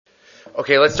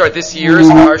Okay, let's start this year's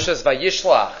Parshas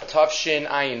Vayishlach, Tavshin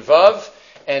Ayin Vav,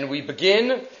 and we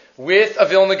begin with a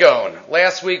Vilna Gaon.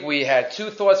 Last week we had two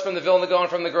thoughts from the Vilna Gaon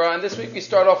from the Gra, and this week we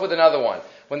start off with another one.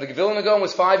 When the Vilna Gaon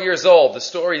was 5 years old, the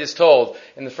story is told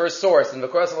in the first source, in the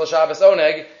V'Kras L'Shabbos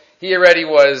Oneg, he already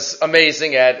was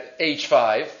amazing at age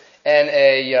 5, and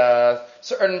a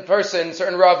certain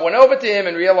Rav went over to him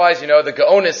and realized, the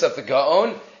Gaonis of the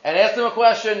Gaon, and asked him a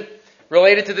question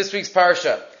related to this week's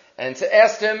Parsha. And to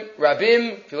ask him,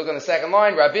 Rabim, if you look on the second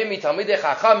line, Rabim mitalmidei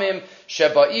chachamim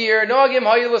sheba'ir nogim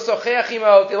hayu l'socheach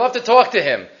imo. They love to talk to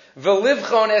him.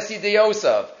 V'livchon es yidei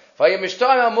Yosef.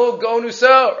 V'yemishtam amul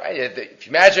gonuso. Right? If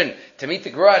you imagine to meet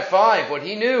the Gra at 5, what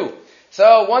he knew.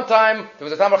 So one time there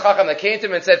was a Talmid Chacham that came to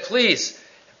him and said, "Please,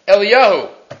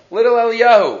 Eliyahu, little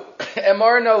Eliyahu,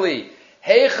 Emar Noli,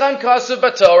 Heichan Kasu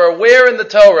b'Torah. Where in the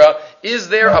Torah is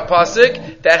there a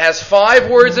pasuk that has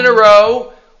 5 words in a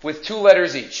row with 2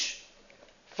 letters each?"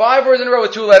 5 words in a row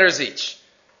with 2 letters each.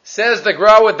 Says the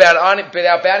Gra without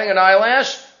batting an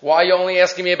eyelash, "Why are you only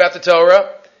asking me about the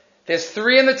Torah? There's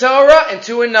 3 in the Torah and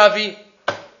 2 in Navi.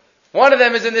 One of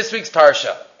them is in this week's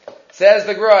Parsha." Says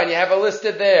the Gra, and you have it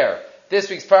listed there. This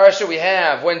week's Parsha we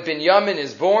have when Binyamin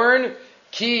is born,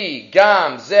 Ki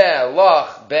Gam Zeh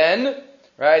Lach Ben.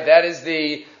 Right, that is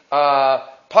the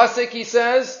pasuk, he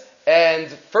says. And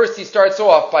first he starts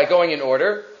off by going in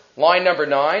order. Line number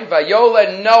 9,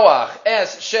 Vayoled Noach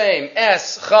es Shem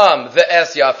es Cham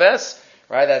ve'es Yafes.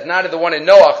 Right, that's not the one in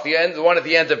Noach, the one at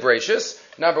the end of Bereshis.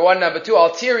 Number 1, number 2, Al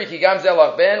Tiri ki gam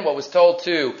zelach ben, what was told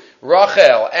to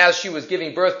Rachel as she was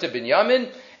giving birth to Binyamin.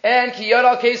 And ki yad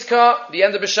al keska, the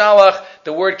end of Bishalach,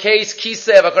 the word case,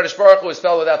 kiseh of HaKadosh Baruch Hu is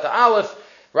spelled without the aleph.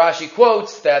 Rashi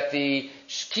quotes that the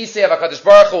Kisei of HaKadosh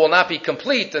Baruch Hu will not be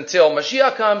complete until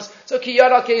Mashiach comes. So Ki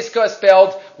Yad Al Keiska is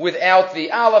spelled without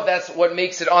the aleph. That's what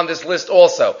makes it on this list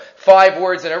also. 5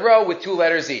 words in a row with 2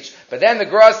 letters each. But then the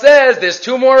Gra says there's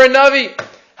 2 more in Navi.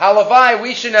 Halavai,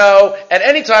 we should know at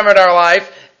any time in our life,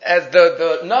 as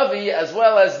the Navi as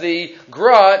well as the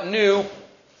Gra knew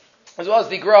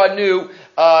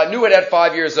it at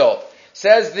 5 years old.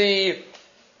 Says the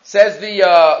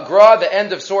Gra, the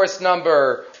end of source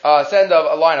number, end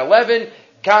of line 11,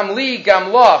 Gam li,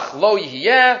 gam lach, lo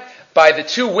yihiyeh, by the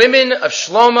 2 women of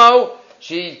Shlomo.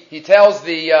 He tells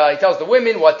the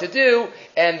women what to do,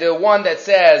 and the one that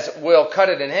says, we'll cut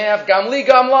it in half, Gam li,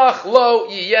 gam lach, lo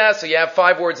yihiyeh, so you have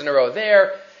 5 words in a row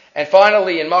there. And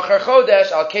finally, in Machar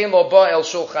Chodesh, al kein lo ba el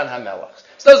shulchan hamelach.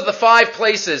 So those are the 5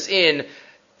 places in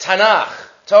Tanakh,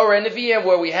 Torah and Nevi'im,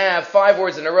 where we have 5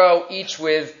 words in a row, each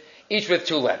with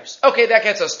 2 letters. Okay, that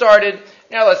gets us started.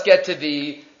 Now let's get to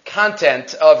the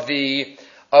content of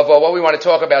what we want to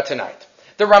talk about tonight.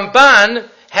 The Ramban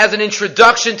has an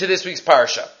introduction to this week's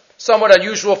Parsha. Somewhat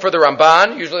unusual for the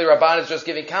Ramban. Usually the Ramban is just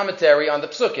giving commentary on the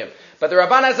Psukim. But the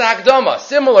Ramban has a Hakdama,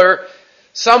 similar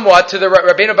somewhat to the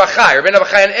Rabbeinu Bachai. Rabbeinu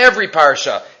Bachai in every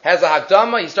Parsha has a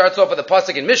Hakdama. He starts off with the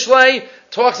pasuk in Mishlei,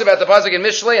 talks about the pasuk in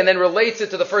Mishlei, and then relates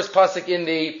it to the first pasuk in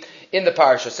the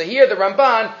Parsha. So here the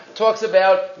Ramban talks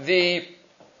about the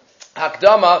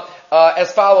Hakdama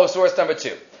as follows, source number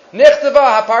 2. Nichtava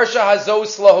ha-Parsha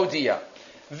hazos lahodia.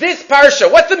 This Parsha,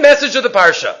 what's the message of the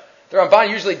Parsha? The Ramban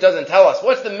usually doesn't tell us.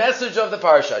 What's the message of the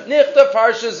Parsha? Nichtav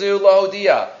Parsha zu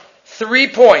lahodia. 3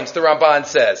 points, the Ramban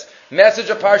says. Message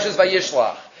of Parshas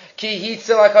Vayishlach. Ki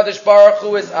hitzel HaKadosh Baruch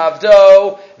Hu es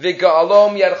avdo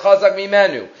v'ga'alom yad chazak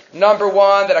mimenu. Number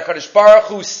 1, that HaKadosh Baruch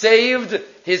Hu saved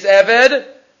his Eved,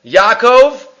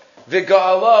 Yaakov,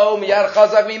 v'ga'alo miyad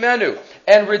chazak mimenu,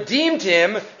 and redeemed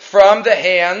him from the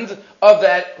hand of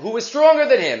that who was stronger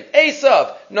than him,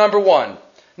 Esav. Number 1.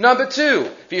 Number 2,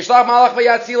 Vayishlach malach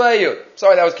v'yatzileyu.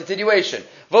 Sorry, that was continuation.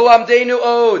 V'lamdeinu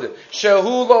od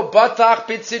shehu lo batach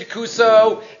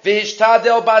b'tzidkuso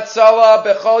v'hishtadel batzala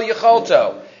b'chol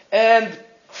yecholto. And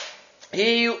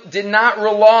he did not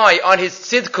rely on his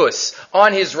tzidkus,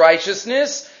 on his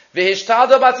righteousness.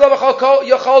 V'hishtadel batzala b'chol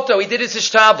yecholto. He did his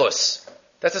hishtadlus.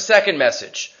 That's the second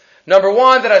message. Number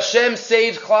 1, that Hashem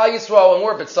saves Klal Yisrael when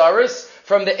we're Betzaris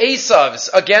from the Esavs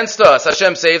against us.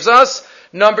 Hashem saves us.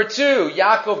 Number 2,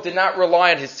 Yaakov did not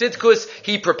rely on his tzidkus.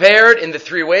 He prepared in the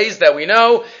 3 ways that we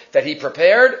know that he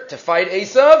prepared to fight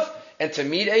Esav and to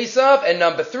meet Esav. And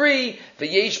number 3, the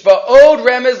Yesh Ba'od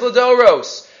Remez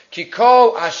Ladoros. Ki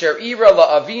kol asher ira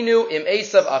la'avinu im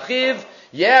Esav achiv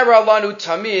yera lanu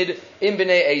tamid im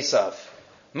b'nei Esav.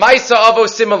 Maisa avo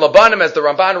simon labanim, as the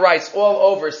Ramban writes all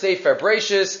over Sefer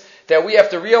Bereshis, that we have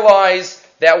to realize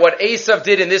that what Esav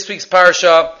did in this week's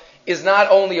Parsha is not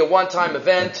only a one-time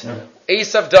event.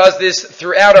 Esav does this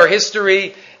throughout our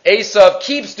history. Esav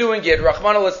keeps doing it.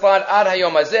 Rachmana litzlan ad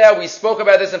hayom hazeh. We spoke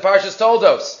about this in Parshas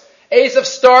Toldos. Esav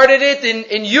started it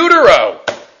in utero.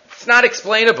 It's not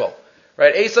explainable.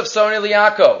 Right? Esav Sonei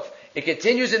Yaakov. It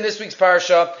continues in this week's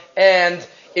parsha, and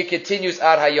it continues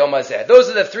ad hayom hazeh. Those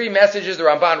are the three messages the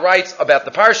Ramban writes about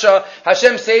the parsha.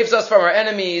 Hashem saves us from our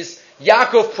enemies.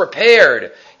 Yaakov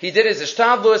prepared. He did his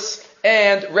ishtadlus,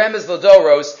 and Remez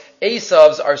Ladoros,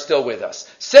 Esav's are still with us.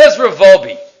 Says Rav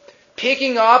Wolbe,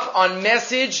 picking up on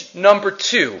message number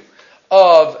 2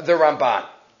 of the Ramban.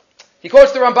 He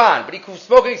quotes the Ramban, but he's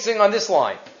focusing on this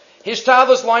line.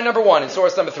 Hishtadlus, line number 1 in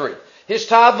source number 3.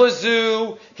 Hishtadlus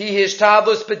zu, he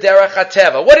hishtadlus b'derech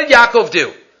hateva. What did Yaakov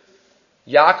do?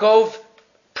 Yaakov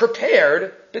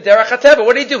prepared b'derech hateva.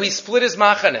 What did he do? He split his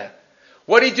machaneh.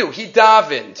 What did he do? He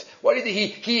davened. What did he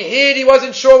hid. He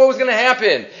wasn't sure what was going to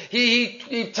happen.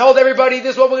 He told everybody,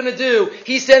 this is what we're going to do.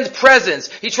 He sends presents.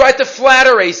 He tried to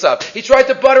flatter Esav. He tried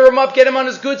to butter him up, get him on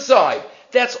his good side.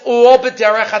 That's all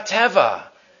b'derech hateva.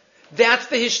 That's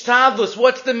the hishtadlus.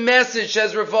 What's the message,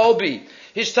 says Rav Wolbe?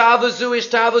 Hishtadlus zu,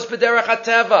 hishtadlus b'derech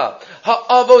hateva.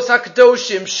 Ha'avos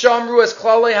hakadoshim shamru es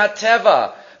klalei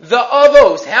hateva. The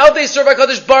avos, how they serve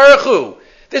HaKadosh Baruch Hu.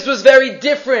 This was very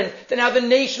different than how the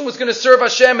nation was going to serve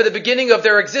Hashem at the beginning of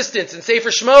their existence in Sefer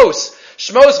Shmos.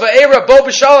 Shmos va'era bo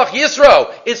b'shalach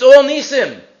Yisro. It's all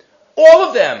nisim. All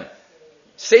of them.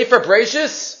 Sefer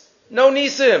Bereshis? No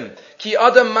nisim. Ki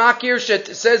adam makir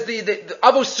says the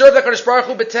avos serve HaKadosh Baruch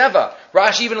Hu b'teva.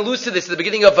 Rashi even alludes to this at the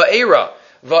beginning of Va'era.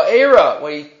 Va'era,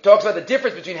 when he talks about the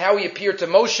difference between how he appeared to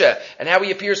Moshe and how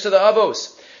he appears to the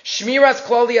avos. Shmiras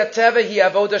klali hateva hi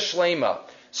avoda shlema.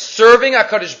 Serving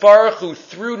HaKadosh Baruch Hu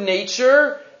through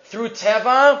nature, through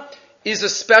teva, is a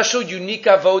special, unique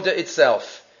avoda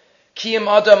itself. Kiyam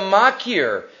adam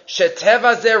makir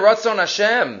sheteva zeh ratzon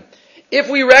Hashem. If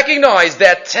we recognize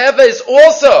that teva is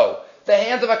also the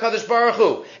hand of HaKadosh Baruch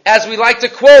Hu, as we like to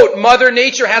quote, Mother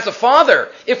Nature has a father.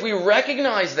 If we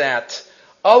recognize that,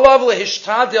 alav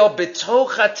lehishtadel b'toch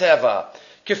hateva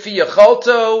k'fi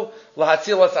yacholto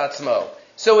lahatzilas atzmo.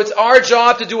 So it's our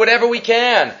job to do whatever we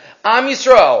can. Am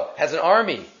Yisrael has an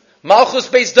army. Malchus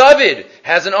Beis David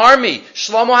has an army.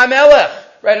 Shlomo HaMelech,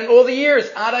 right, in all the years,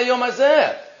 Ad Hayom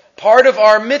Hazeh. Part of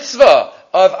our mitzvah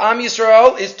of Am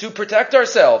Yisrael is to protect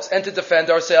ourselves and to defend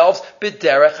ourselves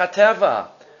b'derech hateva.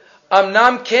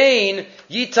 Amnam kain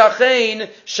yitachein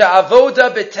sha'avoda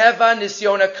b'teva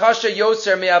nisyona kasha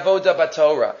yoser me'avoda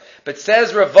b'Torah. But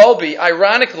says Rav Wolbe,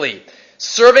 ironically,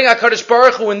 serving HaKadosh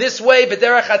Baruch Hu in this way,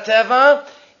 b'derech hateva,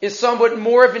 is somewhat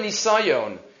more of an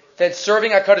isayon than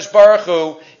serving HaKadosh Baruch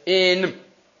Hu in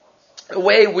a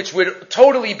way which would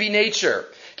totally be nature.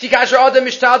 If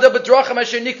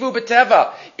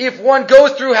one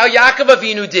goes through how Yaakov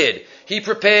Avinu did, he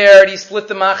prepared, he split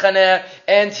the machaneh,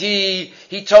 and he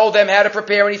told them how to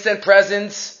prepare, and he sent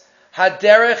presents.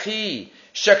 Haderech hi.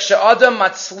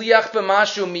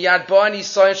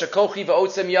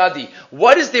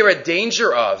 What is there a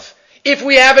danger of if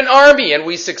we have an army and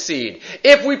we succeed?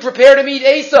 If we prepare to meet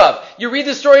Esav, you read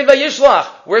the story in Vayishlach.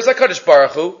 Where's HaKadosh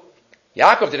Baruch Hu?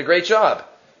 Yaakov did a great job.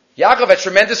 Yaakov had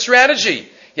tremendous strategy.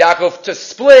 Yaakov to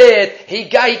split, he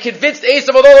convinced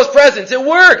Esav with all his presents. It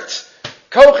worked.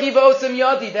 Kochi v'osem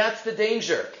yadi, that's the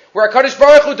danger. Where HaKadosh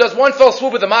Baruch Hu does one fell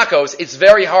swoop with the makos, it's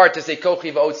very hard to say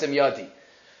kochi v'osem yadi.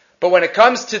 But when it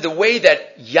comes to the way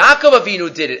that Yaakov Avinu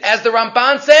did it, as the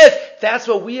Ramban says, that's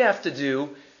what we have to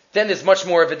do, then there's much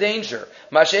more of a danger.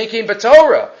 Mashenkin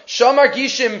b'Torah, shamar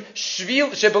gishim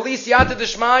shebelis yata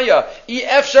d'shmaya,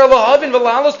 efshar lahavin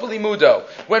v'lalos b'limudo.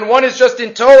 When one is just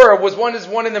in Torah, one is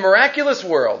in the miraculous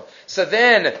world. So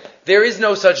then, there is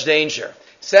no such danger.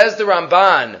 Says the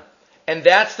Ramban, and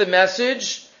that's the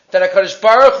message that HaKadosh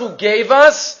Baruch Hu gave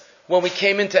us when we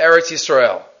came into Eretz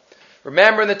Yisrael.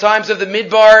 Remember, in the times of the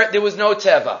Midbar, there was no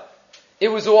teva. It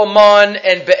was all man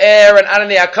and be'er and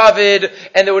ananei hakavid,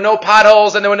 and there were no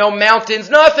potholes and there were no mountains,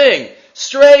 nothing.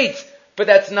 Straight. But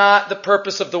that's not the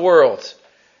purpose of the world.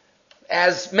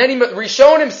 As many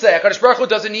Rishonim say, HaKadosh Baruch Hu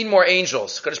doesn't need more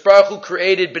angels. HaKadosh Baruch Hu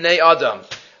created Bnei Adam.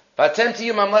 We have to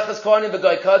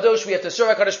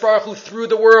serve HaKadosh Baruch Hu through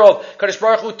the world. HaKadosh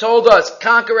Baruch Hu told us,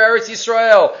 conquer Eretz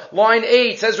Yisrael. Line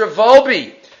 8 says Rav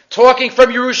Wolbe, talking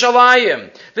from Yerushalayim.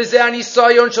 V'zeh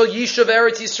anisayon shel yishuv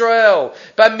Eretz Yisrael.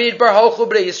 B'midbar holchu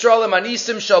b'nei Yisrael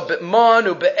emanisim shel b'man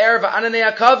u'be'er v'ananei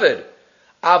hakavid.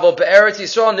 Avo be'eretz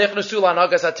Yisrael nichnusu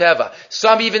l'hanagas hateva.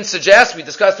 Some even suggest, we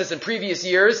discussed this in previous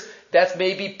years, that's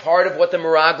maybe part of what the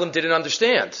Meraglim didn't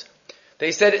understand.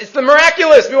 They said, it's the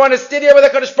miraculous. We want to sit here with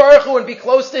HaKadosh Baruch Hu and be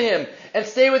close to Him and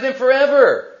stay with Him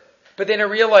forever. But then I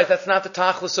realized that's not the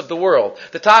tachlis of the world.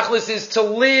 The tachlis is to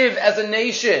live as a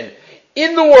nation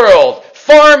in the world,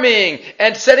 farming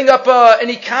and setting up an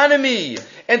economy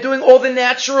and doing all the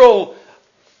natural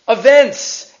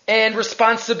events and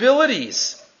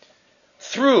responsibilities.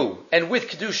 through and with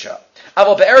Kedusha.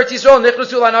 Aval be'eretz Yisrael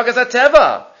nichnusu l'hanagas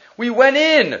hateva. We went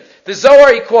in. The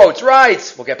Zohar, he quotes,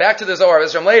 writes, we'll get back to the Zohar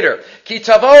later. Ki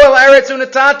tavo el eretz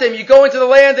unatatem. You go into the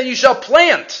land and you shall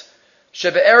plant.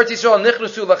 Shebe'eretz Yisrael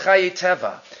nichnusu l'chayi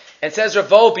teva. And says Rav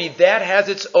Volbe, that has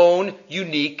its own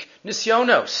unique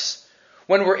nisyonos.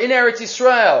 When we're in Eretz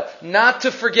Yisrael, not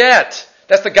to forget.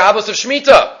 That's the godless of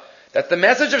Shemitah. That's the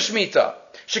message of Shemitah.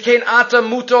 Shekein ata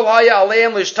mutol haya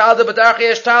aleim lishtadel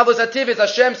b'darchei eshtadlus ativis.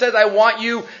 Hashem says, I want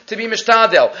you to be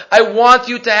mishtadel. I want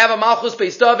you to have a malchus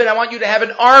beis David. I want you to have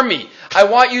an army. I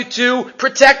want you to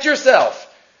protect yourself.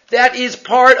 That is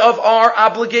part of our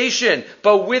obligation.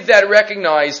 But with that,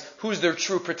 recognize who's their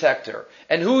true protector.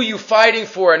 And who are you fighting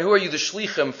for, and who are you the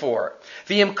shlichim for?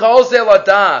 V'im kol ze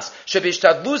ladas,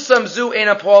 shebishtadlusam zu ein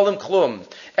apolim klum,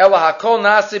 ela hakol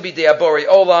nase b'dei abori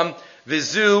olam,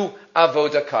 v'zu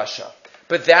avoda kasha.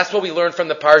 But that's what we learned from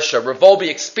the Parsha. Rav Volbe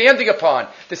expanding upon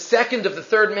the second of the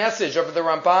third message of the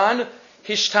Ramban,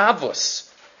 Hishtavlus.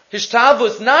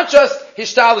 Hishtavlus, not just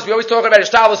Hishtavlus, we always talk about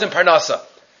Hishtavlus in Parnasa.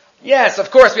 Yes,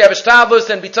 of course, we have Hishtavlus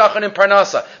and Bitachon in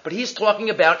Parnasa. But he's talking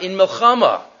about in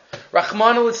Milchama.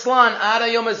 Rahman al-Islan,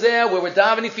 Ada Yom Hazeh, where we're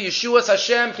davening for Yeshua's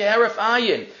Hashem, Keheref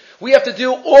Ayin. We have to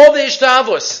do all the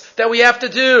Hishtavlus that we have to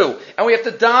do. And we have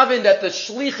to daven that the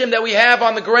shlichim that we have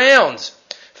on the ground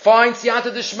find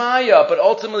Siyata D'Shmaya, but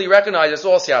ultimately recognize it's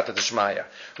all Siyata D'Shmaya.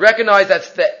 Recognize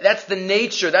that's the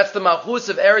nature, that's the Malchus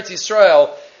of Eretz Yisrael,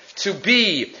 to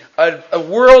be a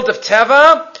world of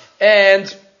Teva,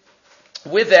 and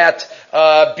with that,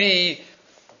 be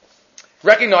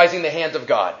recognizing the hand of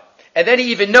God. And then he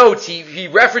even notes, he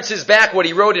references back what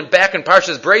he wrote back in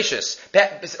Parshas Breishis,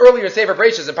 earlier in Sefer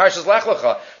Breishis, in Parshas Lech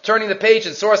Lecha, turning the page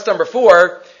in source number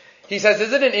 4, he says,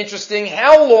 isn't it interesting,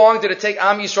 how long did it take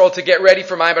Am Yisrael to get ready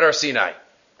for Ma'amad Har Sinai?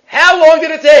 How long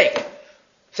did it take?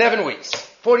 7 weeks,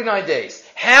 49 days.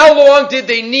 How long did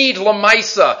they need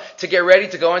Lamaisa to get ready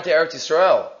to go into Eretz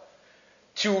Yisrael?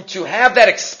 To have that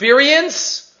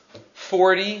experience?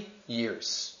 40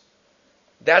 years.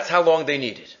 That's how long they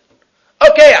needed.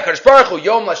 Okay, HaKadosh Baruch Hu,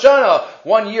 Yom Lashana,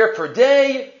 1 year per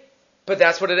day, but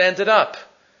that's what it ended up.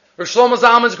 Rav Shlomo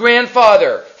Zalman's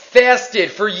grandfather fasted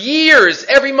for years,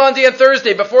 every Monday and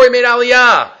Thursday, before he made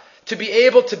Aliyah, to be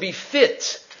able to be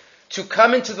fit, to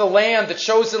come into the land, the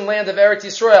chosen land of Eretz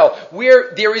Yisrael,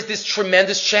 where there is this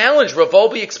tremendous challenge, Rav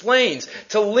Volbe explains,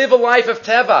 to live a life of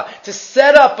Teva, to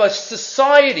set up a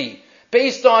society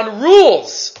based on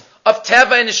rules of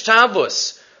Teva and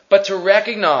Ishtadlus, but to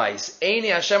recognize,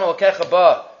 Eini Hashem Elokecha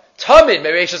ba, Tamid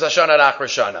Mereishas Hashana ad Achar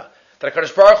Shana, that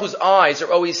HaKadosh Baruch Hu's eyes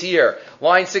are always here.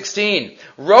 Line 16.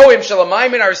 Roim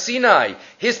shalamayim in Har Sinai,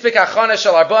 hispik achana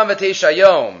shal arba'im v'teisha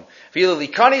yom, v'ili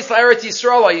likanis la'eretz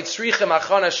Yisrael yitzrichem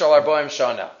achana shal arba'im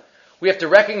shana. We have to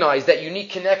recognize that unique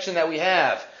connection that we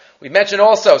have. We mentioned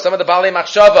also, some of the Balei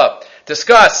Machshava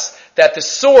discuss that the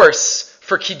source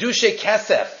for Kiddushay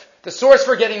Kesef, the source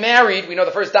for getting married, we know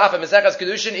the first daf of Maseches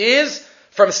Kiddushin is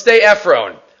from Stei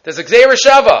Ephron. There's a Gzeira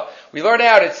Shava. We learn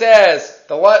out, it says,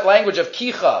 the language of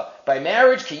Kicha. By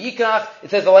marriage, Kiyikach,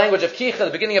 it says the language of Kicha, the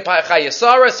beginning of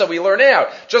Chayesara, so we learn out,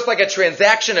 just like a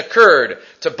transaction occurred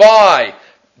to buy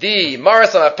the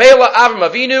Maras HaMapela, Avram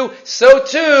Avinu, so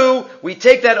too, we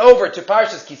take that over to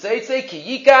Parshas Kiseitse,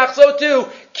 Kiyikach, so too,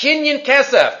 Kinyan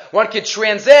Kesef. One could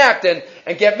transact and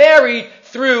get married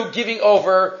through giving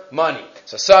over money.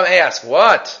 So some ask,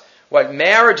 what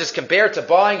marriage is compared to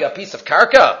buying a piece of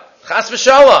karka? Chas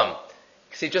v'shalom.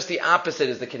 See, just the opposite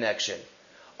is the connection.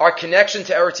 Our connection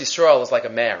to Eretz Yisrael is like a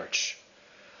marriage.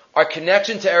 Our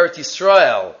connection to Eretz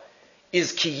Yisrael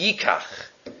is kiyikach.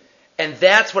 And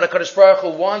that's what HaKadosh Baruch Hu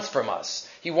wants from us.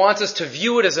 He wants us to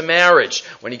view it as a marriage.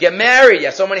 When you get married, you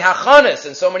have so many hachanas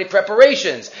and so many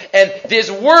preparations. And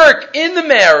there's work in the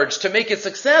marriage to make it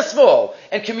successful.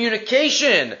 And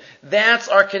communication. That's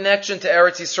our connection to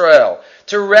Eretz Yisrael.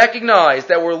 To recognize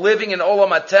that we're living in Olam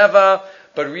HaTeva,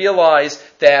 but realize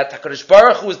that HaKadosh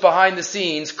Baruch Hu is behind the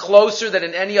scenes, closer than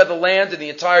in any other land in the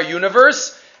entire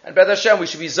universe. And B'ez Hashem, we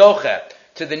should be zocheh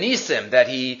to the nisim that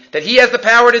he has the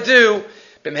power to do.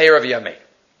 B'mheir of Yamei.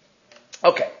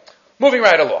 Okay, moving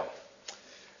right along.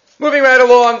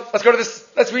 Let's go to this.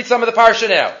 Let's read some of the parsha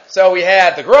now. So we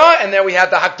had the Gra, and then we had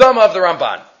the Hakdama of the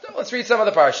Ramban. So let's read some of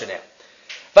the parsha now.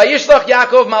 Vayishlach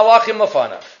Yaakov malachim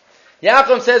lefanav.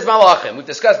 Yaakov says malachim. We've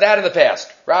discussed that in the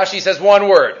past. Rashi says one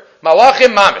word.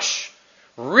 Malachim mamish.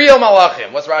 Real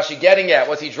malachim. What's Rashi getting at?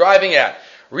 What's he driving at?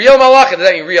 Real malachim. Does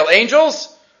that mean real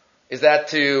angels? Is that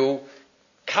to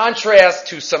contrast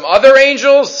to some other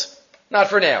angels? Not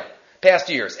for now. Past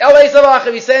years. El Esav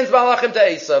Achim, he sends malachim to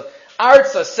Esav.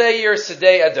 Artsa Seir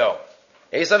Sedei Adom.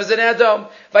 Esav is in Edom.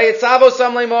 Vayetzavo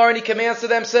Sam Lemar, and he commands to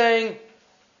them saying,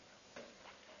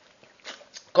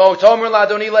 Ko tomer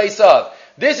ladoni leisav.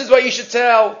 This is what you should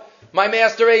tell my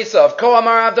master Esav. Ko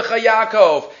amar avdecha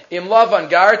Yaakov im Lavan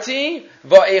garti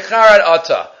va'echarat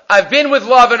ata. I've been with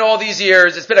Lavan all these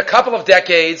years. It's been a couple of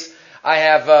decades. I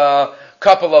have a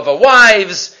couple of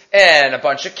wives and a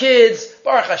bunch of kids.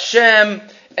 Baruch Hashem.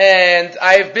 And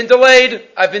I've been delayed.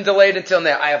 I've been delayed until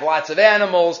now. I have lots of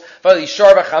animals. I'm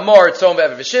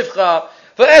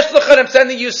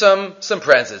sending you some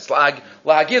presents. La'agid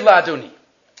la'aduni.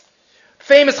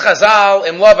 Famous Chazal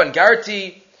in Lavan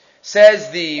Garti,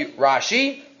 says the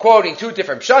Rashi, quoting two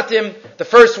different pshatim. The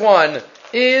first one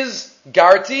is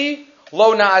Garti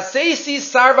lo na'asesi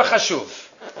sarva chashuv.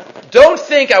 Don't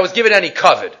think I was given any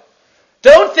covet.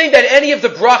 Don't think that any of the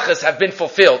brachas have been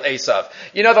fulfilled, Esav.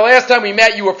 You know, the last time we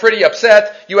met, you were pretty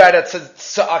upset. You had a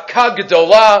tza'aka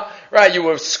gedolah, right? You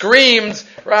were screamed,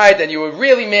 right? And you were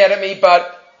really mad at me,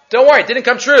 but don't worry, it didn't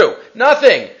come true.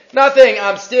 Nothing.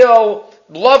 I'm still,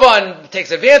 Lavan takes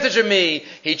advantage of me.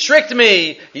 He tricked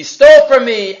me. He stole from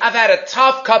me. I've had a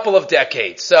tough couple of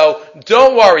decades, so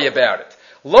don't worry about it.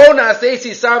 Lo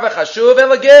na'asesi sarva chashuv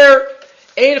elager,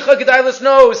 ein chagdai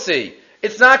l'snosi.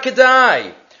 It's not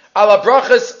kedai. Ala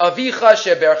brachas avicha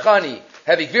sheberchani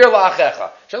hevikvir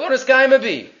la'achecha. Shalom eskayim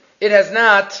avi. It has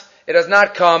not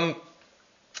come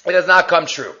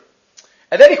true.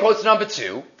 And then he quotes number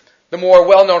 2, the more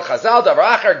well-known Chazal,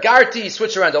 Davar Acher, Garti,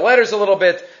 switch around the letters a little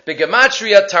bit,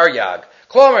 Begematria Taryag.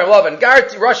 Klomer, Lavan,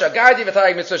 Garti, Russia, Garti,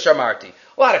 V'taryag Mitzvah Shamarti.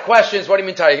 A lot of questions. What do you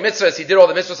mean Taryag Mitzvahs? He did all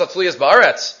the Mitzvahs of Tzliyas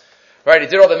Ba'aretz. Right? He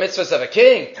did all the Mitzvahs of a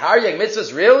king. Taryag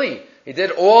Mitzvahs, really? He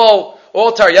did all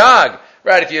Taryag.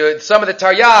 Right? Some of the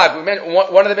Taryag,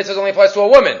 one of the Mitzvahs only applies to a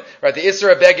woman. Right? The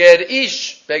Isra Beged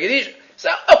Ish. So,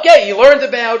 okay, he learned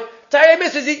about Taryag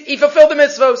Mitzvahs. He fulfilled the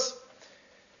Mitzvahs.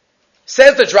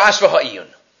 Says the Drash V'ha'iyun.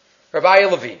 Rabbi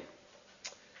Levine.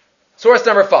 Source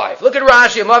number 5. Look at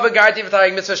Rashi.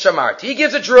 He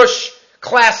gives a drush,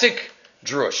 classic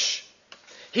drush.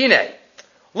 Hine.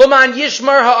 L'man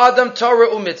yishmar ha'adam Torah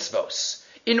u'mitzvos.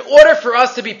 In order for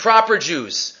us to be proper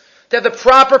Jews, to have the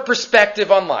proper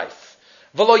perspective on life,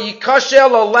 v'lo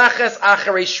yikashel l'leches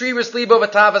acharei shriras libo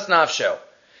v'tavas nafsho,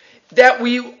 that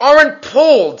we aren't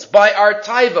pulled by our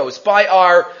taivos, by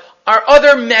our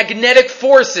other magnetic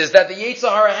forces that the Yetzer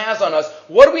Hara has on us.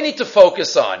 What do we need to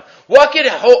focus on? What can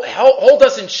hold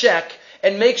us in check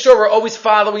and make sure we're always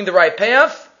following the right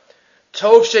path?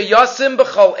 Tov sheyasim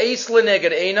b'chol eis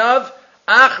l'neged einav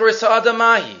achris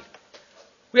ha'adamahi.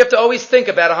 We have to always think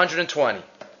about 120.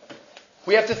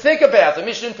 We have to think about the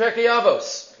Mishnah in Pirkei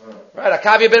Avos. Right?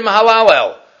 Akavia ben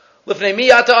Mahalalel. Lifnei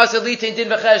mi ata asad litin din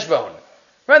v'cheshbon.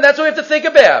 Right? That's what we have to think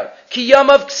about. Ki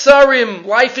yamav ksarim.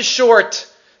 Life is short.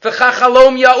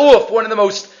 V'chachalom ya'uf, one of the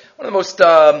most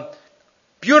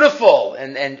beautiful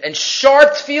and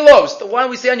sharp tefillos, the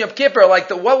one we say on Yom Kippur, like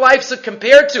what life's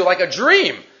compared to, like a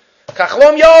dream.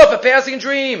 Chachalom ya'uf, a passing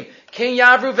dream. Ken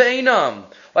yavru ve'enam,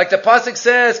 like the pasuk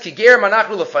says, Kiger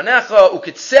manachnu lefanecha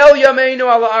ukitzel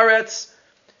yameinu ala aretz.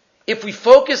 If we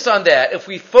focus on that, if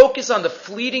we focus on the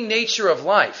fleeting nature of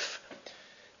life,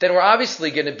 then we're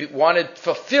obviously going to want to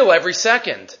fulfill every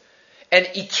second and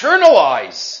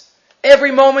eternalize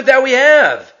every moment that we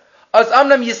have. As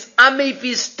amnam yis'amei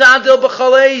v'istadel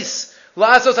b'chaleis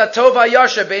la'asos hatov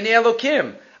ha'yasher b'nei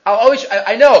Elokim.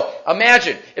 I know,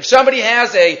 imagine, if somebody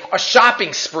has a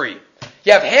shopping spree,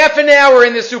 you have half an hour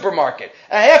in the supermarket,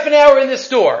 a half an hour in the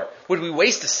store, would we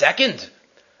waste a second?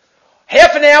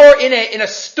 Half an hour in a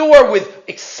store with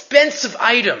expensive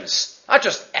items, not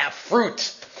just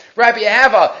fruit. Right, but you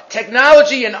have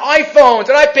technology and iPhones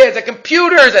and iPads and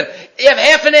computers, and you have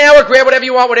half an hour, grab whatever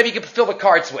you want, whatever you can fill the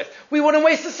carts with. We wouldn't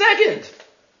waste a second.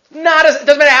 It doesn't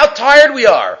matter how tired we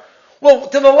are. Well,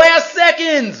 to the last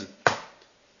second.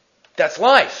 That's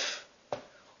life.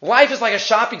 Life is like a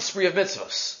shopping spree of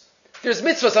mitzvahs. There's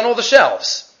mitzvahs on all the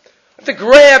shelves. You have to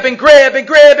grab and grab and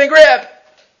grab and grab.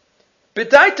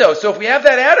 B'daito. So if we have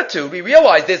that attitude, we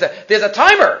realize there's a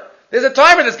timer. There's a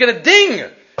timer that's going to ding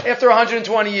after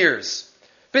 120 years.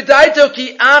 If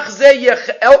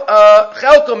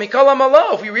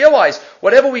we realize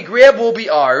whatever we grab will be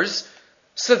ours,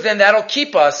 so then that'll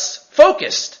keep us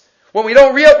focused. When we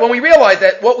realize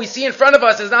that what we see in front of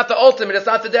us is not the ultimate, it's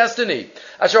not the destiny.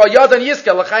 Through the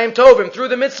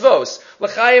mitzvos,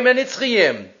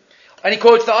 and he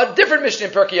quotes the different Mishnah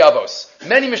in Pirkei Avos.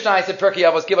 Many Mishnahs in Pirkei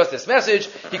Avos give us this message.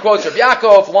 He quotes Rabbi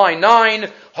Yaakov, line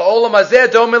 9, Ha'olam hazeh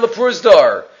dom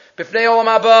le'pruzdor. B'fnei olam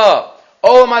haba.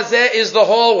 Olam hazeh is the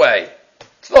hallway.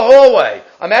 It's the hallway.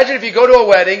 Imagine if you go to a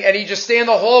wedding and you just stay in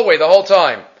the hallway the whole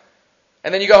time.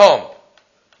 And then you go home.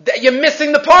 You're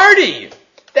missing the party.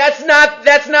 That's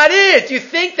not it. You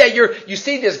think that you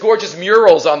see there's gorgeous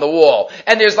murals on the wall,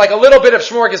 and there's like a little bit of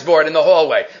smorgasbord in the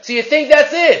hallway. So you think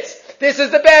that's it. This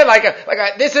is the bed,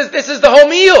 this is the whole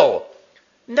meal.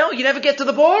 No, you never get to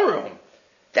the ballroom.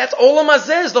 That's Olam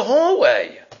Hazeh, the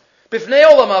hallway. Bifnei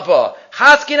Olam Haba.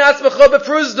 Haskin atzmecha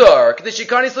bepruzdar.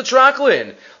 K'deshikanis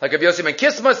l'traklin. Like Rabbi Yossi ben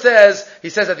Kisma says, he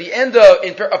says at the end of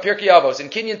Pirkei Avos, in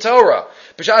Kinyan Torah,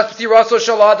 B'shas p'tiraso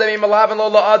shel adam im alav lo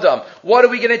la'adam. What are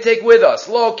we going to take with us?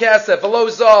 Lo kesef, v'lo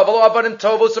zav, v'lo abadim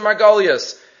tovos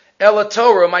u'margalias. Ela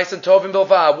Torah, ma'asim tovim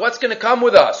bilvav. What's going to come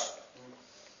with us?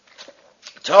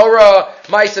 Torah,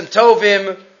 ma'asim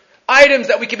tovim, items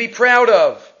that we can be proud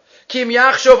of. Kim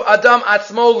yachshov adam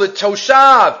atzmo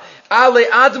l'toshav. Ale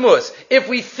admus. If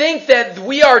we think that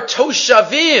we are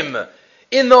toshavim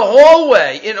in the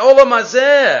hallway, in Olam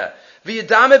Hazeh,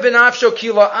 v'yadame b'nafsho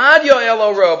kila ad yo'el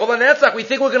oro, v'lanetzach, we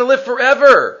think we're going to live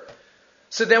forever.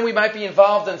 So then we might be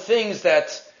involved in things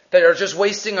that are just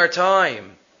wasting our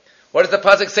time. What does the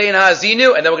pasuk say in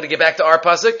Ha'azinu? And then we're going to get back to our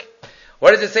pasuk.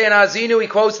 What does it say in Ha'azinu? He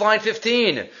quotes line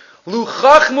 15. Lu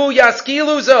chachmu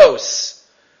yaskilu zos,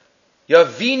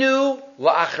 yavinu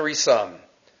la'acharisam.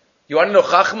 You want to know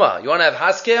chachma? You want to have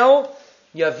haskel?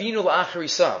 Yavinu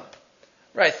la'acharisam.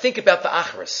 Right, think about the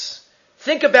acharis.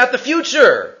 Think about the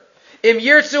future. Im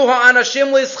yirtzu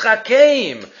ha'anashim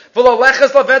l'ischakeim, v'lo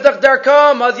lechas lavedach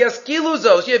darkam, az yaskilu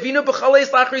zos, yavinu b'chaleis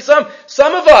la'acharisam.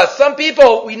 Some of us, some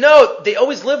people, we know, they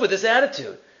always live with this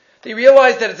attitude. They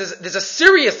realize that there's a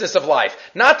seriousness of life.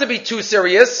 Not to be too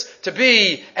serious, to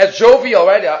be as jovial,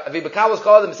 right? V'bekalos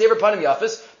called them sever panim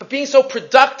yafis, but being so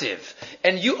productive.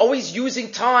 And you always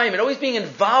using time and always being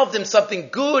involved in something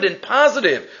good and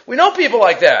positive. We know people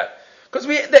like that. Because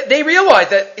they realize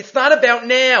that it's not about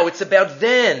now, it's about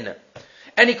then.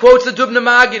 And he quotes the Dubna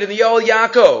Magid in the Yoel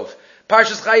Yaakov.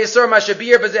 Parshas Chayesor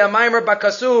Mashabir v'zeh Maimer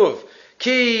Bakasuv.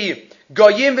 Ki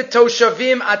goyim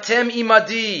v'toshavim atem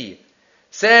imadi.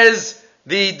 Says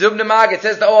the Dubna Magid,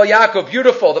 says the Yoel Yaakov,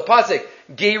 beautiful, the pasuk.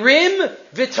 Gerim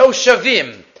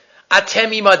v'toshavim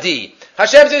atem imadi.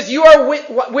 Hashem says, you are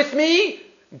with me,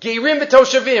 Gerim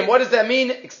v'toshavim. What does that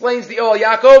mean? Explains the Yoel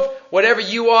Yaakov. Whatever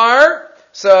you are,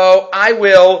 so I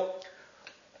will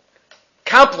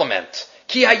compliment.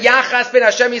 Ki hayachas ben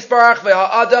Hashem yisbarach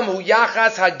v'ha'adam hu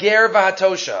yachas hager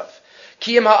v'hatoshav.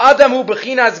 Ki im ha'adam hu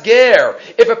b'chinas ger.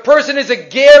 If a person is a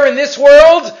ger in this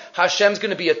world, Hashem's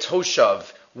going to be a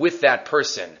toshav with that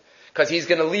person. Because he's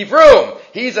going to leave room.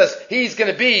 He's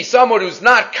going to be someone who's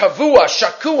not kavua,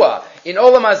 shakua. In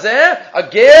Olam Hazeh, a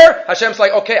ger, Hashem's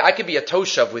like, okay, I could be a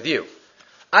toshav with you.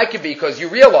 I could be, because you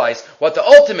realize what the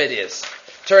ultimate is.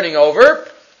 Turning over.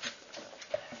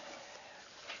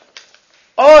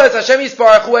 Oh, it's Hashem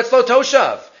Yisparach Hu Etzlo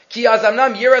Toshav. Ki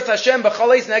azamnam yiras Hashem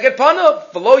b'chaleis neged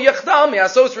panav. V'lo yachdal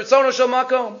mi'asos ritzono shel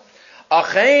makom.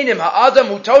 Achein im ha'adam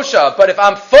hu toshav. But if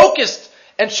I'm focused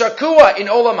and shakua in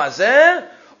Olam Hazeh,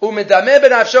 umedameh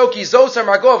b'nafsho ki zos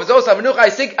ha'margov v'zos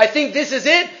ha'menucha, I think this is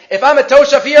it. If I'm a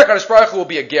toshav here, Kadosh Baruch Hu will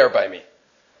be a ger by me.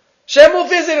 Shem will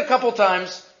visit a couple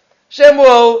times. Shem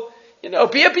will, be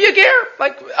a ger,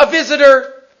 like a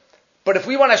visitor. But if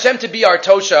we want Hashem to be our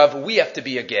toshav, we have to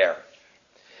be a ger.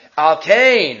 Al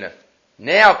Kain,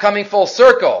 now coming full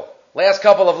circle, last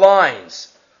couple of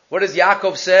lines. What does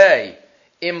Yaakov say?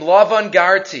 Im lavan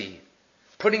garti,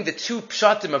 putting the two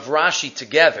pshatim of Rashi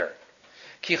together.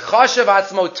 Ki chashav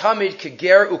atzmo tamid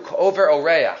keger u'kover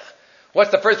oreach.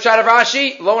 What's the first pshat of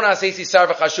Rashi? Lo na'asesi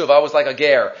sarva chashuv. I was like a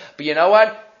ger. But you know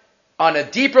what? On a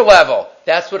deeper level,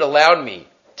 that's what allowed me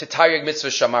to taryag mitzvah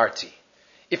shamarti.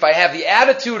 If I have the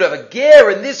attitude of a ger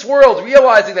in this world,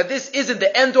 realizing that this isn't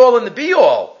the end all and the be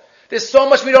all, there's so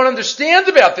much we don't understand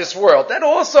about this world, that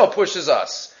also pushes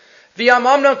us. And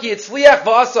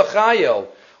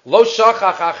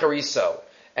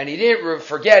he didn't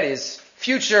forget his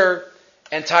future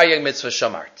and taryag mitzvah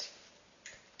shamarti.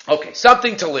 Okay,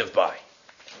 something to live by.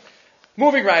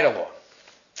 Moving right along.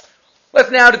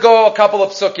 Let's now go a couple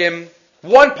of psukim,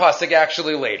 one pasuk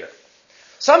actually later.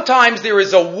 Sometimes there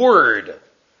is a word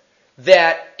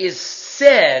that is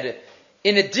said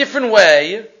in a different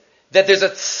way, that there's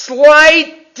a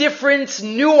slight difference,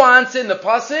 nuance in the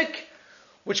pasuk,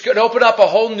 which could open up a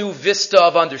whole new vista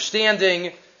of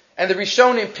understanding, and the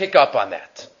Rishonim pick up on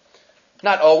that.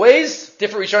 Not always,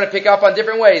 different Rishonim pick up on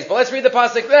different ways, but let's read the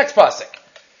pasuk, the next pasuk.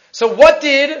 So what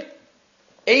did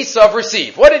Esav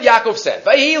receive? What did Yaakov send?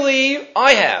 Vayili,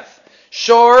 I have.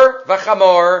 Shor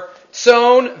v'chamor,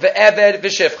 tzon v'eved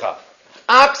v'shivcha.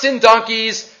 Oxen,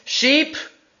 donkeys, sheep,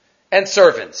 and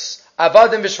servants.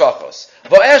 Avadim v'shvachos.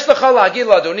 V'esh l'cha la'agid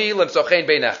l'adoni l'msochein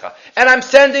beinecha. And I'm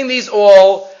sending these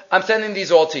all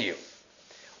to you.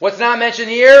 What's not mentioned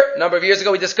here, a number of years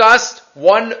ago we discussed,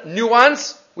 one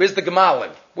nuance, Where's the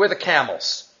gemalim? Where are the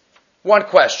camels? One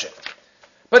question.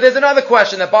 But there's another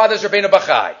question that bothers Rabbeinu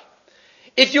Bachai.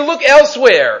 If you look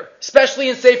elsewhere, especially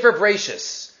in Sefer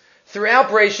Bereishis, throughout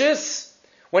Bereishis,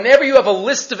 whenever you have a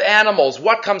list of animals,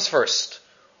 what comes first?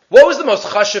 What was the most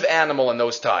chashuv animal in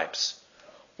those times?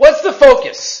 What's the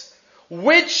focus?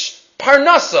 Which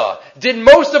parnasa did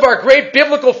most of our great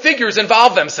biblical figures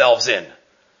involve themselves in?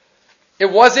 It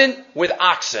wasn't with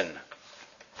oxen.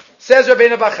 Says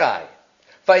Rabbeinu Bachai,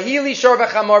 Vahili shor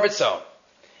v'chamor v'tzon.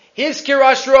 His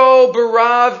kirashro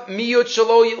barav miyut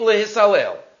shalo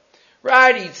lehisalel.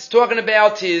 Right, he's talking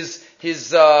about his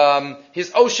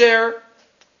osher.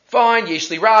 Fine,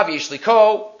 yeshli rav, yeshli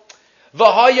ko.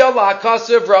 V'haya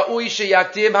la'akasav ra'ui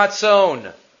sheyakdim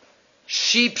hatzon.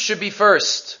 Sheep should be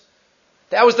first.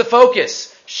 That was the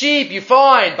focus. Sheep, you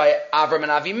find by Avram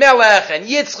and Avimelech and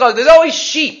Yitzchak, there's always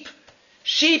sheep.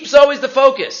 Sheep's always the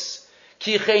focus.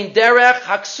 Ki chen derech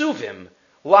haksuvim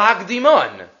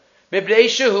lahakdimon. Mibnei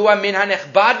shehu min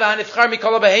hanechbad v'hanifchar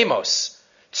mikol behemos.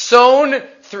 Tzon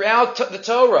throughout the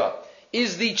Torah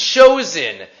is the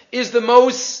chosen, is the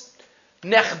most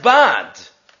nechbad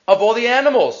of all the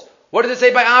animals. What did it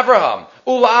say by Abraham?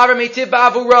 Ula Avram etiv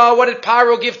ba'avura. What did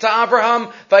Paro give to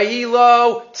Abraham?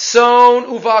 Vayilo tzon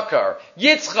uvakar.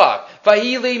 Yitzchak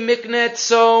vayili mikne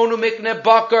tzon umikne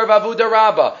bakar v'avuda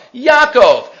rabba.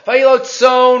 Yaakov vayilo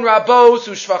tzon rabos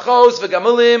ushvachos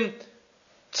v'gamulim.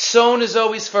 Tzon is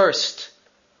always first.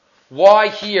 Why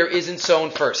here isn't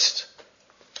tzon first?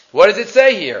 What does it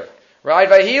say here? Right?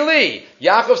 Vayili.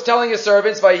 Yaakov's telling his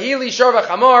servants, Vayili shor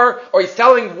v'chamor, or he's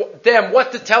telling them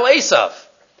what to tell Esav.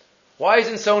 Why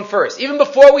isn't tzon first? Even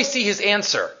before we see his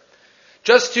answer,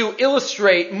 just to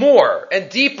illustrate more and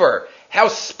deeper how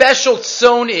special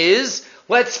tzon is,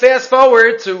 let's fast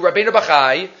forward to Rabbeinu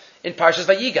Bachai in Parshas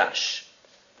Vayigash,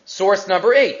 source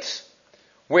number 8,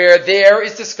 where there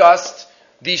is discussed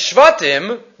the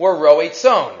Shvatim were ro'ei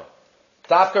tzon.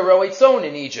 Dafka ro'ei tzon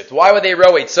in Egypt. Why were they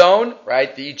ro'ei tzon?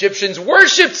 Right? The Egyptians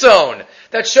worshipped tzon.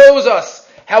 That shows us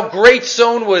how great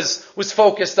tzon was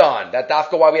focused on. That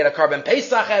dafka why we had a carbon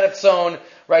pesach out of tzon,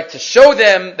 right? To show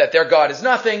them that their God is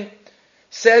nothing.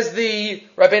 Says the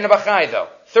Rabbeinu Bachai though.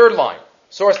 Third line.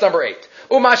 Source number 8.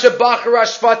 Umasha bachara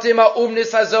shvatim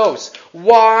ha'umnis hazos.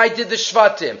 Why did the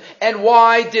shvatim and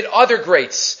why did other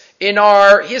greats in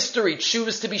our history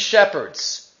choose to be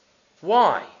shepherds?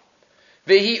 Why?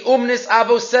 Vehi umnis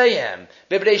avoseihem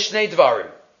b'bnei shnei dvarim.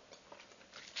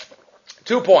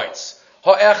 2 points.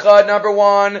 Ha'echad, number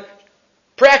 1,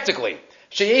 practically.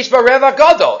 Sheyesh b'reva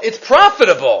gadol. It's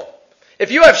profitable. If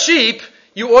you have sheep,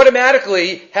 you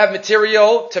automatically have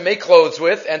material to make clothes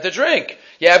with and to drink.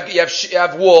 You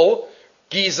have wool,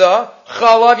 giza,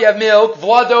 chalav, you have milk,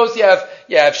 vlados,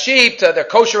 you have sheep, they're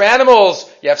kosher animals,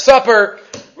 you have supper.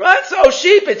 Right? So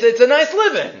sheep, it's a nice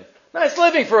living. Nice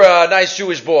living for a nice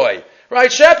Jewish boy.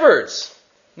 Right? Shepherds.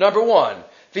 Number 1.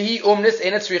 V'hi umnis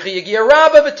ein tzricha yegia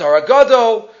rabba v'tara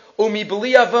gadol. Umi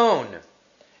b'li avon.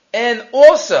 And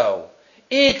also,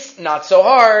 it's not so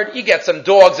hard. You get some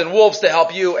dogs and wolves to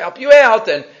help you out,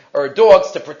 or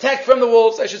dogs to protect from the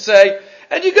wolves, I should say.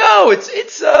 And you go.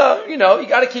 It's you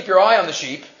got to keep your eye on the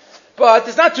sheep, but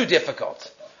it's not too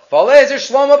difficult.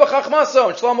 Shlomo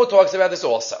talks about this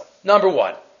also. Number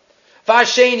 1.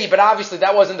 Vasheni, but obviously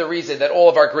that wasn't the reason that all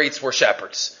of our greats were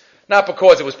shepherds. Not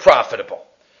because it was profitable.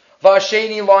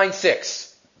 Vasheni, line 6.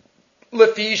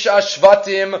 Lefish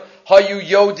ashvatim hayu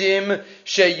yodim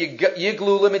she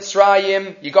yiglu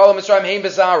lemitzrayim yigalu mitzrayim heim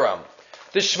bezaram.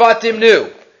 The shvatim knew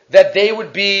that they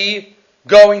would be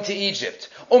going to Egypt.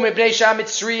 Umibnei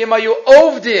shamitzrayim hayu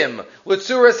ovdim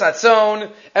l'tzuras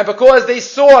hatzon, and because they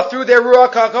saw through their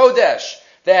ruach hakodesh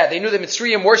that they knew the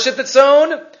Mitzrayim worshipped the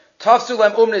tzon, tafsu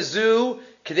lem umnezu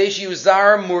kadesh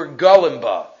yuzar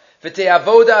murgalimba.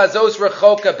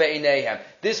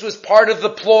 This was part of the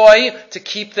ploy to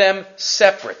keep them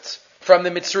separate from the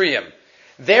Mitzrayim.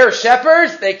 They're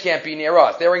shepherds, they can't be near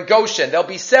us. They're in Goshen, they'll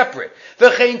be separate.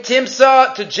 V'chein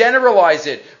timsa, to generalize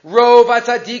it, rov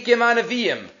atadikim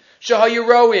anavim, shahayu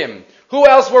roim. Who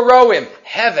else were roim?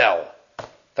 Hevel.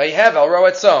 Hevel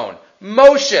roetzon.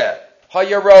 Moshe,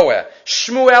 hayaroeh.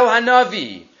 Shmuel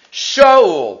hanavi.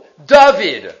 Shaul.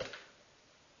 David.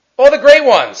 All the great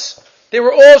ones. They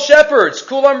were all shepherds.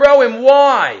 Kulam roim.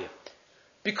 Why?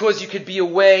 Because you could be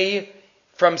away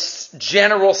from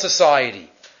general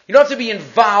society. You don't have to be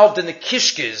involved in the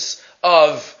kishkes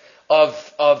of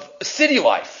city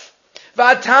life.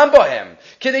 V'atam bohem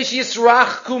kadesh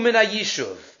yisrachku min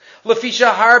hayishuv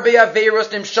lefisha harbe averos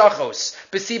nimshachos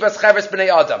besibas chaves bnei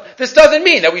adam. This doesn't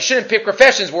mean that we shouldn't pick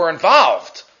professions we're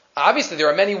involved. Obviously, there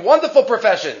are many wonderful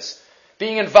professions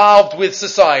being involved with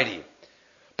society.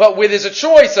 But where there's a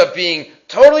choice of being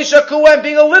Totally shakua and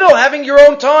being a little, having your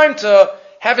own time to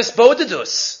have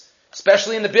isbodedus,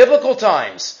 especially in the biblical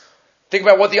times. Think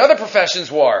about what the other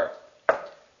professions were.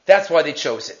 That's why they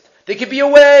chose it. They could be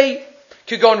away.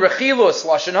 Could go in rechilus,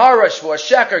 lashon hara, shvua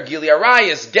sheker, gili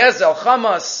arayis, gezel,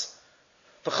 chamas.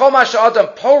 V'chol ma she'adam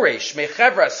poresh,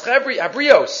 mechevras, chevri,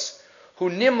 abrios, hu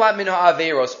nimlat min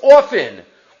ha'averos. Often,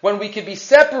 when we can be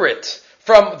separate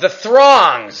from the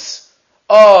throngs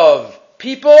of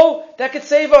people, that could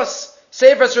save us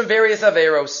from various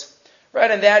averos.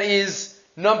 Right, and that is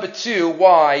number 2,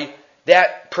 why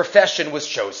that profession was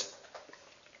chosen.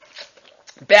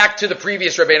 Back to the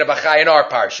previous Rabbeinu Bachai in our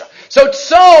parsha. So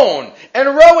Tzon and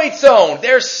Roe Tzon,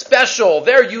 they're special,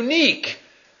 they're unique.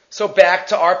 So back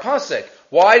to our pasuk.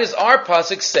 Why does our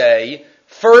pasuk say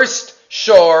first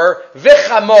shor,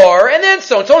 v'chamor, and then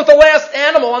Tzon? Tzon is the last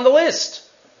animal on the list.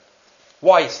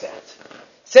 Why is that?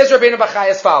 Says Rabbeinu Bachai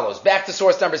as follows. Back to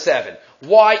source number 7.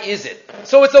 Why is it?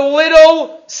 So it's a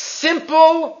little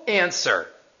simple answer.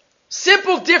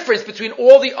 Simple difference between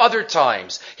all the other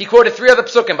times. He quoted 3 other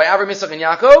psukim by Avram, Yitzchak, and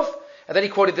Yaakov, and then he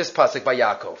quoted this pasuk by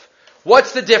Yaakov.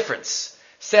 What's the difference?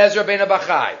 Says Rabbeinu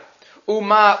Bachai.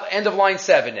 Uma, end of line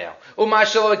 7 now. Uma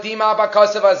shelo ekdima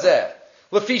b'kasav hazeh.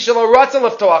 Lefi shelo ratza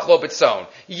leftoach lo b'tzon.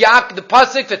 The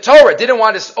pasuk, the Torah, didn't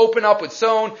want to open up with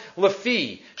tzon.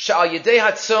 Lefi shal yedei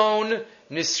hatzon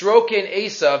nisroken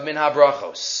Esav min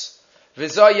habrachos.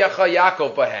 V'zah yacha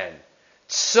Yaakov bahen.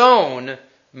 Tzon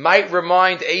might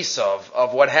remind Esav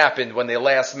of what happened when they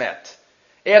last met.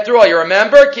 After all, you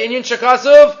remember? Kinyan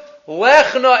Shekasov,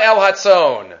 Lechna El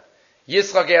Hatzon.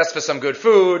 Yitzchak asks for some good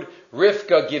food.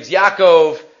 Rivka gives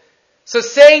Yaakov. So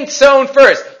saying Tzon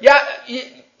first.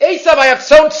 Esav, I have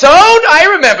Tzon. I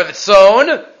remember the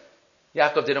Tzon.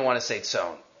 Yaakov didn't want to say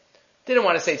Tzon.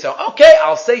 Okay,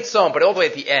 I'll say Tzon, but all the way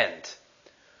at the end.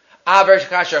 Aber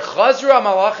Kasher Chazra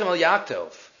Malachim El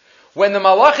Yaakov. When the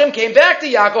Malachim came back to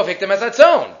Yaakov, hiktem es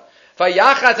hatzon.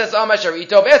 Vayachatz es amashar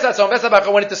ito ves hatzon ves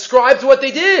habacha, when it describes what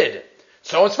they did.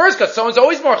 Tzon's first, because tzon's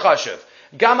always more chashuv.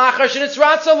 Gam achar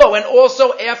shenitzratzalo, and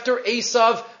also after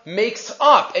Esav makes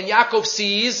up, and Yaakov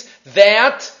sees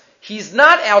that he's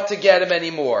not out to get him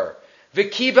anymore.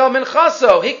 V'kibel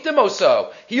minchaso,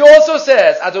 hiktemoso. He also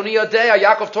says, Adoni Yodea,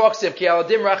 Yaakov talks to him, ki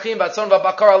aladim rachim v'atzon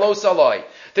v'bakar alo saloi.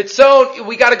 The tzon,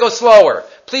 we gotta go slower.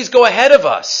 Please go ahead of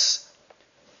us.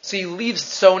 So he leaves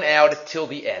Tzon out till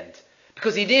the end,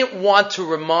 because he didn't want to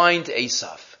remind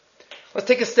Esav. Let's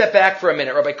take a step back for a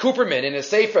minute. Rabbi Cooperman, in his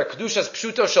Sefer, Kedushas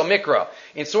Pshuto Shel Mikra,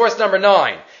 in source number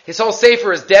 9, his whole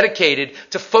Sefer is dedicated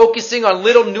to focusing on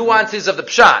little nuances of the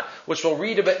Pshat, which we'll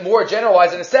read a bit more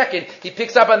generalized in a second. He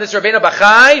picks up on this Rabbeinu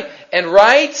Bachai and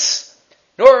writes,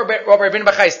 you know what Rabbeinu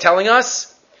Bachai is telling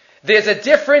us? There's a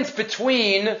difference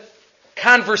between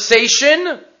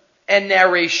conversation and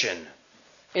narration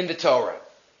in the Torah.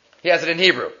 He has it in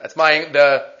Hebrew.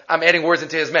 I'm adding words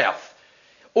into his mouth.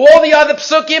 All the other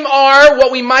psukim are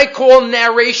what we might call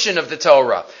narration of the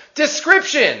Torah.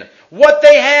 Description. What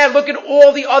they had. Look at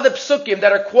all the other psukim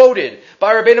that are quoted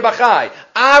by Rabbeinu Bachai.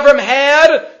 Avram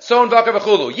had, Son Vakar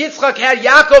B'chulu. Yitzchak had,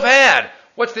 Yaakov had.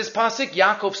 What's this pasuk?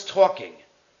 Yaakov's talking.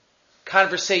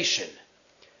 Conversation.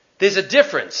 There's a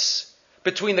difference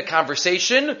between the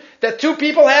conversation that 2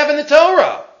 people have in the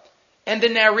Torah and the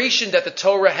narration that the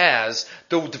Torah has,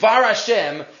 the Dvar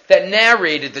Hashem that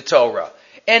narrated the Torah.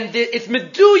 And it's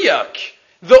meduyak.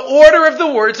 The order of the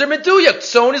words are meduyak.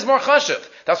 Tzon is more chashuv.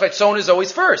 That's why Tzon is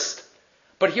always first.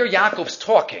 But here Yaakov's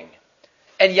talking.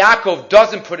 And Yaakov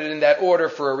doesn't put it in that order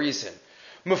for a reason.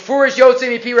 Mefurish yotze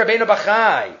mipi Rabbeinu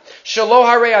Bachai. Shelo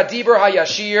harei adibur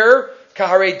hayashir,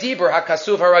 kaharei dibur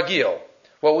hakasuv haragil.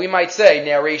 What we might say,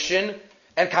 narration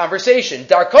and conversation.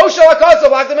 Darko shel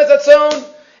hakasav lakdem es hatzon.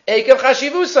 Ekev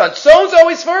chashivusan. Tzon's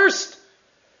always first.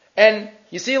 And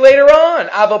you see later on,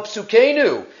 Avo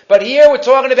Psukenu. But here we're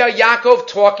talking about Yaakov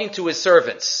talking to his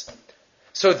servants.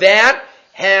 So that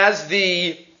has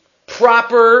the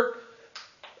proper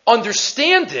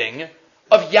understanding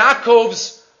of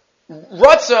Yaakov's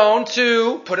ratzon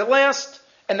to put it last.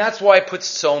 And that's why it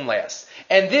puts Tzon last.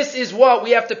 And this is what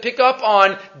we have to pick up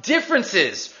on,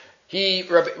 differences.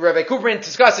 Rabbi Cooperman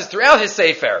discusses throughout his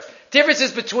Sefer.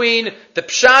 Differences between the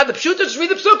Pshat, the Pshuta, just read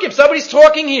the Psukim. Somebody's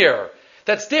talking here.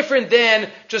 That's different than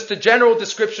just the general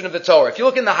description of the Torah. If you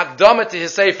look in the Hakdama to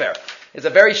his Sefer, it's a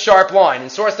very sharp line. In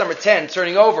source number 10,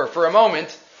 turning over for a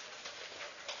moment,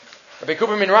 Rabbi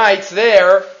Cooperman writes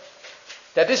there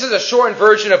that this is a shortened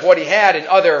version of what he had in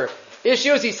other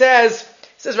issues. He says,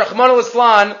 Rahman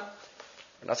al-Islan,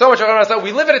 not so much Rahman al-Islan,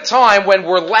 we live at a time when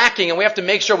we're lacking and we have to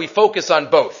make sure we focus on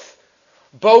both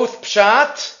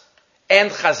Pshat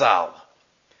and Chazal.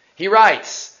 He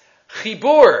writes,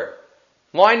 Chibur,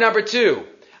 line number 2,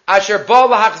 Asher ba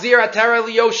lahachzir atara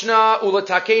liyoshna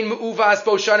ulatakein me'uvas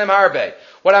bo shanim harbe.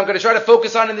 What I'm going to try to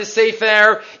focus on in this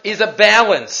sefer is a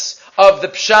balance of the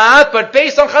pshat, but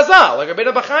based on Chazal, like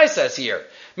Rabbeinu Bachai says here.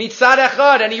 Mitzad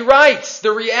echad, and he writes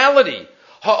the reality.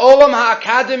 Ha'olam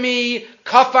ha'akademi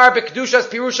kafar b'kedushas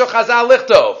pirusha Chazal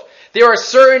lichtov. There are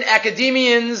certain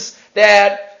academians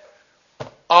that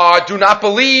do not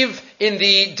believe in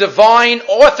the divine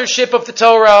authorship of the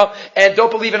Torah and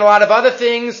don't believe in a lot of other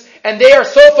things, and they are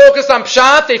so focused on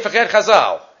Pshat, they forget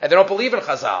Chazal, and they don't believe in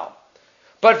Chazal.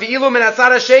 But v'ilu min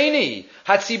hatzad hasheni,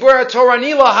 hatzibur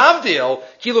hatorani lahavdil,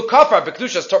 kilu kafar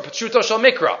b'kedushas pshuto shel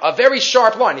mikra. A very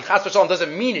sharp line. He chas v'shalom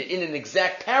doesn't mean it in an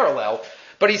exact parallel,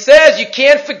 but he says you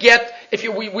can't forget,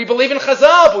 we believe in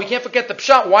Chazal, but we can't forget the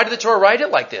Pshat. Why did the Torah write it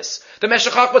like this? The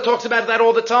Meshech Chochmah talks about that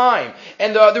all the time.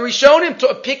 And the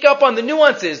Rishonim pick up on the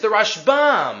nuances, the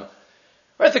Rashbam,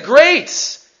 right, the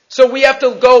greats. So we have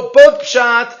to go both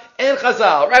Pshat and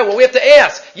Chazal, right? Well, we have to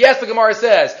ask. Yes, the Gemara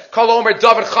says, Kol Omer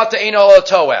David Chata Ein Ala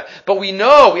Toeh. But we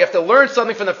know we have to learn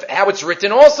something from how it's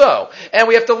written also. And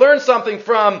we have to learn something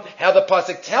from how the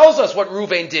Pasuk tells us what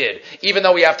Ruvain did. Even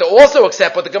though we have to also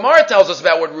accept what the Gemara tells us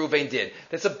about what Ruvain did.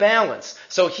 There's a balance.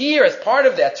 So here, as part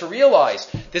of that, to realize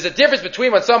there's a difference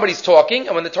between when somebody's talking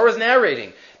and when the Torah is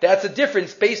narrating. That's a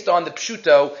difference based on the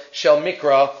Pshuto Shel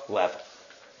Mikra level.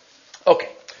 Okay,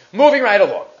 moving right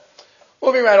along.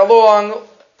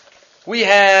 We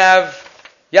have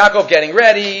Yaakov getting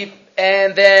ready,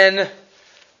 and then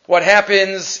what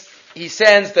happens? He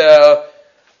sends the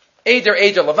Eider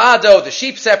Levado, the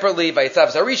sheep separately,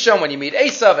 Vayitzav Zarishon, when you meet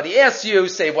Esav, and he asks you,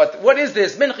 say, what is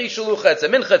this? Minchi Shalucha, it's a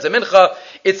mincha,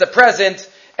 it's a present,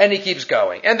 and he keeps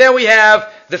going. And then we have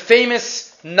the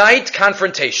famous night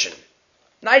confrontation.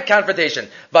 Vayakov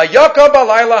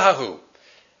balayla hahu.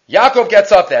 Yaakov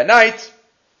gets up that night,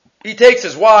 he takes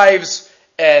his wives,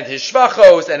 and his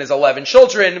shvachos, and his 11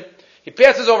 children. He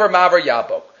passes over Mavar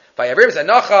Yabok. Vayavrim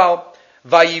Zanachal,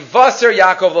 Vayivaser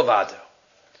Yaakov Levado.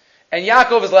 And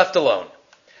Yaakov is left alone.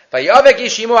 Vayavek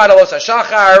Ishimu Adalos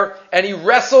HaShachar, and he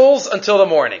wrestles until the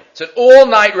morning. It's an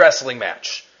all-night wrestling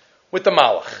match with the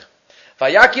Malach.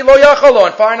 Vayaki Lo Yachalo,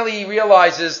 and finally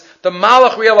the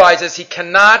Malach realizes he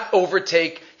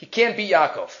can't beat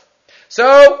Yaakov.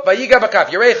 So, Vayiga Bakaf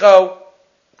Yerecho,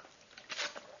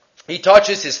 he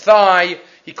touches his thigh,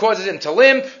 he causes him to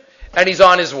limp, and he's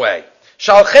on his way.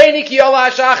 Shalcheni ki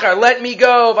yola hashachar, let me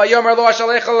go. Vayomer lo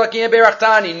hashalecha lakim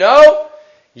berachtani. No,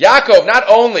 Yaakov not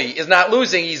only is not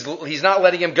losing, he's not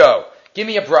letting him go. Give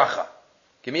me a bracha.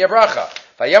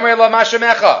 Vayomer lo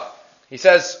mashemecha. He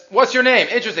says, what's your name?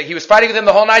 Interesting. He was fighting with him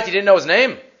the whole night. He didn't know his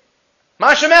name.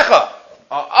 Mashemecha.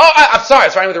 I'm sorry, I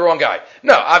was fighting with the wrong guy.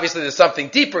 No, obviously there's something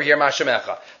deeper here.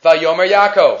 Mashemecha. Vayomer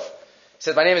Yaakov. He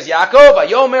says, my name is Yaakov.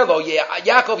 Vayomer lo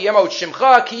Yaakov yemot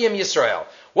shimcha kiyim Yisrael.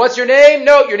 What's your name?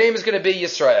 No, your name is going to be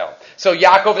Yisrael. So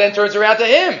Yaakov then turns around to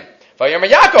him. Vayomer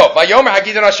Yaakov. Vayomer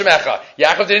hagidon hashemecha.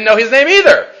 Yaakov didn't know his name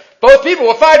either. Both people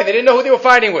were fighting. They didn't know who they were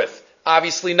fighting with.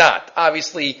 Obviously not.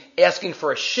 Obviously, asking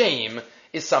for a shame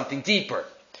is something deeper.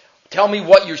 Tell me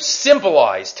what you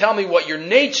symbolize. Tell me what your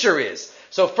nature is.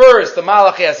 So first, the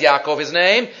Malach asks Yaakov his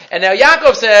name, and now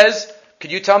Yaakov says,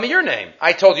 could you tell me your name?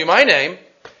 I told you my name.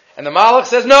 And the Malach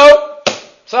says, no,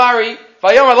 sorry.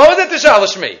 Vayomer lo zet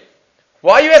tishalish me.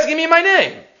 Why are you asking me my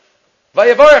name?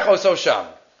 Vayavarech oso sham.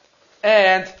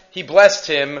 And he blessed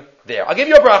him there. I'll give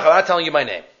you a bracha, I'm not telling you my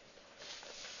name.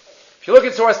 If you look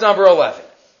at source number 11,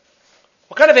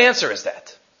 what kind of answer is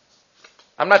that?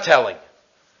 I'm not telling.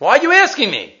 Why are you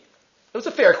asking me? It was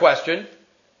a fair question.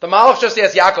 The Malach just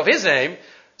asked Yaakov his name,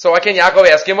 so why can't Yaakov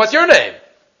ask him, what's your name?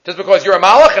 Just because you're a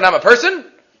Malach and I'm a person?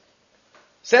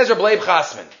 Says Reb Leib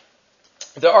Chasman,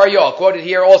 the Aryal, quoted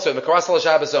here also in the Karasal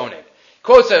Shabbos Onig,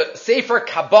 quotes a Sefer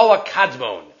Kabbalah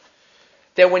Kadmon,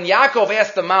 that when Yaakov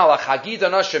asked the Malach, Hagid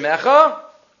ana shemecha,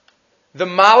 the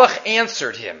Malach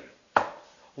answered him,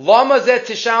 Lama zeh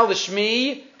tishal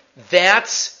l'shmi,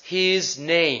 that's his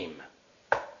name.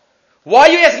 Why are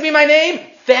you asking me my name?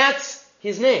 That's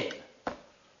his name.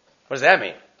 What does that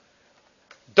mean?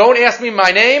 Don't ask me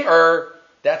my name, or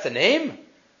that's a name?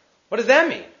 What does that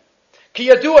mean? The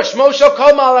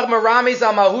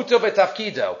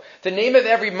name of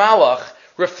every malach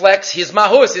reflects his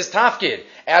mahus, his tafkid.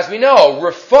 As we know,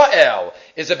 Raphael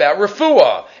is about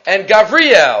refuah, and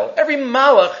Gavriel. Every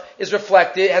malach is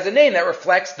reflected, has a name that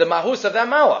reflects the mahus of that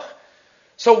malach.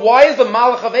 So why is the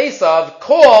malach of Esav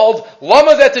called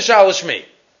Lama zeh tishal l'shmi?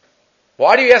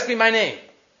 Why do you ask me my name?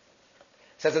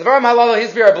 Says the Dvarim Halal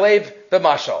Hizvir Ableib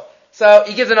b'mashal. So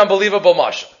he gives an unbelievable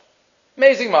mashal.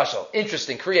 Amazing mashal.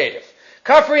 Interesting, creative.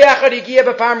 There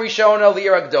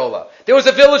was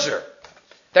a villager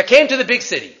that came to the big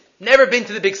city. Never been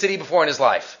to the big city before in his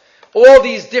life. all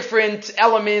these different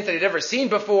elements that he'd never seen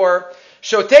before.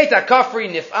 Shotei takafri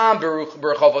nif'am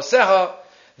b'rechovoseha.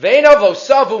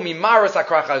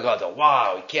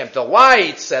 Wow, he camped the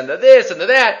lights and the this and the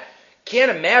that. Can't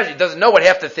imagine. He doesn't know what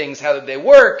half the things, how they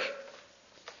work.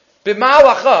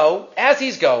 B'malacho, as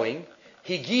he's going,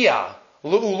 higia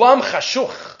l'ulam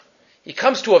chashuch. He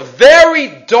comes to a very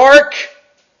dark,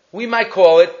 we might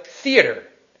call it, theater.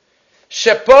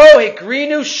 Shepo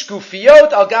hikrinu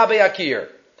shkufiot al gabe akir.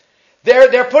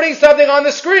 They're putting something on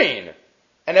the screen,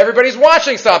 and everybody's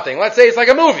watching something. Let's say it's like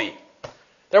a movie.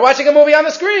 They're watching a movie on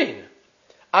the screen.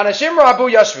 Anashim rabu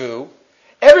yashvu.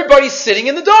 Everybody's sitting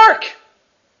in the dark.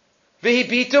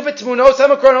 V'hibitu b'tmunos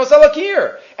hamakronos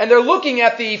alakir. And they're looking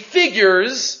at the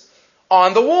figures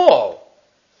on the wall.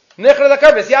 And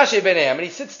he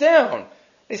sits down.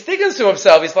 He's thinking to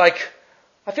himself, he's like,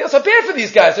 I feel so bad for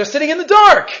these guys. They're sitting in the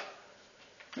dark.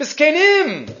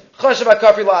 Miskenim. Chashav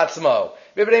hakafri la'atzmo.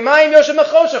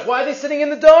 Why are they sitting in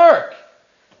the dark?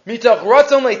 He's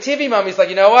like,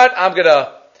 you know what?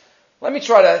 Let me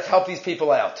try to help these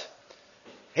people out.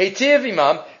 Hey,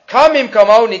 Tivimam, kamim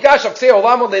kamo, nigash oksei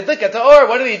olamo ledlik or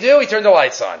what did he do? He turned the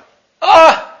lights on.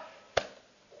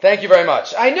 Thank you very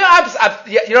much. I know,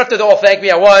 you don't have to all thank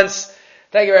me at once.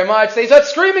 Thank you very much. They start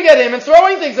screaming at him and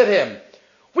throwing things at him.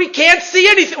 We can't see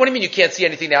anything. What do you mean you can't see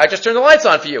anything now? I just turned the lights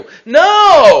on for you.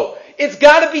 No! It's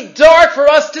gotta be dark for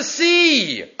us to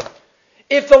see.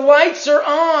 If the lights are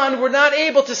on, we're not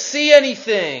able to see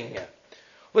anything.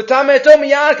 The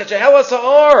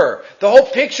whole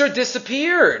picture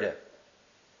disappeared.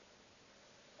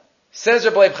 Says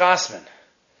Reb Leib Chasman,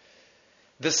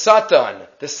 the Satan,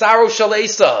 the Saro Shel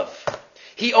Esav,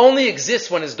 he only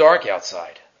exists when it's dark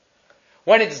outside.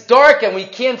 When it's dark and we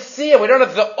can't see it, we don't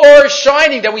have the or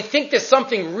shining, that we think there's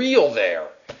something real there.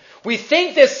 We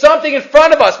think there's something in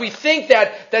front of us. We think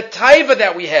that taiva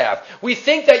that we have. We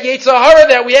think that Yetzer Hara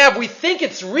that we have. We think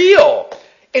it's real.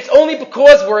 It's only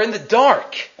because we're in the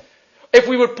dark. If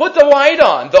we would put the light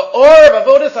on, the or of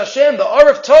Avodas Hashem, the or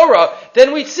of Torah,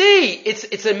 then we'd see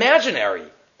it's imaginary.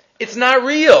 It's not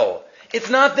real. It's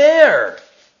not there.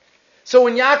 So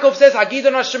when Yaakov says,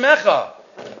 Hagidon Hashemecha,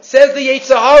 says the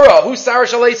Yetzer Hara, who's Sarah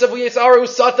Shalesav, who's Yetzer Hara,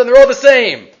 who's Satan, they're all the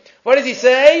same. What does he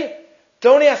say?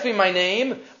 Don't ask me my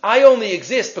name. I only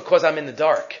exist because I'm in the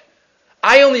dark.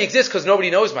 I only exist because nobody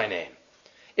knows my name.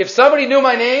 If somebody knew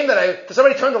my name, if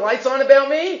somebody turned the lights on about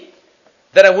me,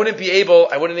 then I wouldn't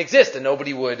exist, and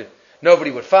nobody would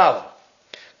follow.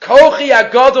 Kochi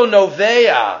agadol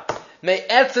novea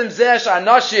me'etzem zeh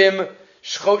anashim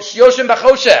yoshim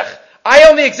b'choshech. I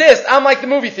only exist. I'm like the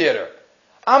movie theater.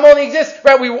 I'm only exist.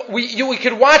 Right? We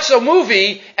could watch a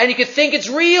movie and you could think it's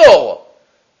real,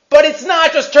 but it's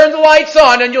not. Just turn the lights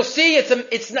on and you'll see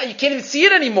it's not. You can't even see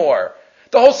it anymore.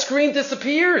 The whole screen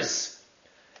disappears.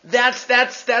 That's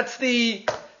the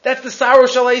Saro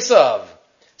Shel Esav.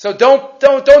 So don't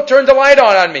turn the light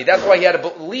on me. That's why you had to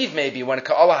believe maybe when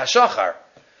Ka'ala HaShachar.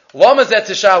 Lama zet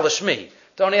tishal l'shmi.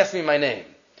 Don't ask me my name.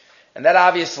 And that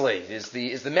obviously is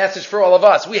the message for all of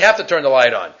us. We have to turn the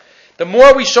light on. The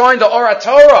more we shine the Or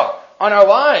Torah on our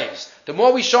lives, the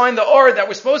more we shine the Or that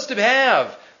we're supposed to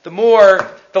have, the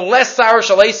less Saro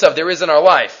Shel Esav there is in our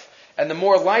life, and the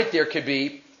more light there could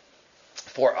be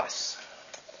for us.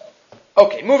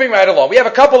 Okay, moving right along. We have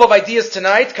a couple of ideas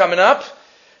tonight coming up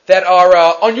that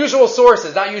are unusual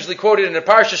sources, not usually quoted in a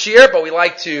Parsha Shir, but we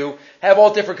like to have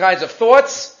all different kinds of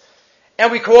thoughts. And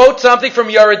we quote something from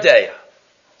Yeridea.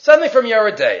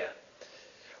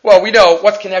 Well, we know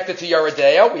what's connected to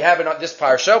Yeridea. We have it on this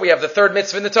Parsha. We have the third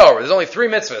mitzvah in the Torah. There's only 3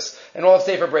 mitzvahs in all of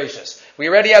Sefer Bereishis. We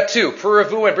already have 2,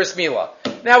 Puravu and Bris Milah.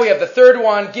 Now we have the third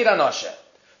one, Gid Anashe.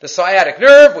 The sciatic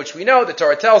nerve, which we know, the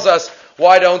Torah tells us,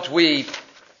 why don't we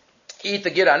eat the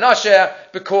Gid Anashe?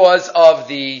 Because of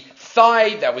the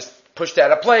thigh that was pushed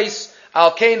out of place.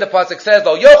 Al Kain, the pasuk says,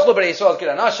 Lo yochlu b'nei Yisrael Gid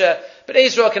Anashe, b'nei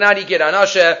Yisrael cannot eat Gid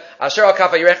Anashe, asher al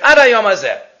kafa yirech ad hayom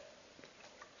hazeh.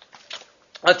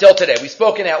 Until today. We've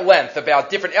spoken at length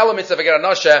about different elements of a Gid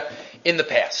Anashe in the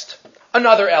past.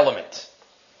 Another element.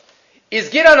 Is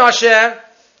Gid Anashe,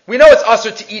 we know it's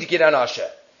usher to eat Gid Anashe.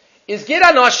 Is Gid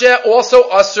Anashe also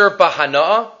usher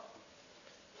b'hana'ah?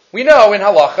 We know in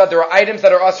halacha there are items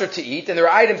that are usher to eat, and there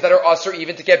are items that are usher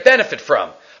even to get benefit from.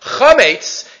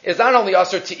 Chametz is not only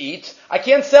usher to eat, I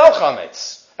can't sell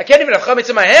chametz. I can't even have chametz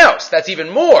in my house. That's even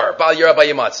more, bal yira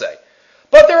bayimatzeh.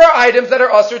 But there are items that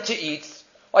are usher to eat,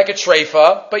 like a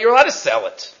treifa, but you're allowed to sell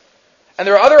it. And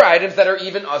there are other items that are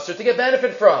even usher to get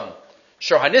benefit from.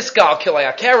 Shor haniskal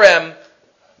kilei hakerem.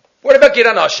 What about Gid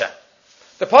Anashe?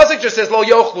 The pasuk just says lo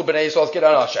yochlu b'nei Yisrael gid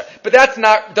anasha, but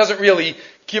doesn't really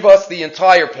give us the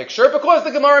entire picture because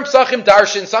the Gemara in Psachim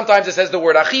Darshan sometimes it says the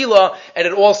word achila and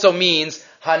it also means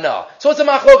hana. So it's a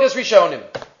machlokas rishonim.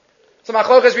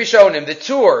 The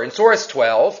Tur in source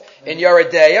 12 in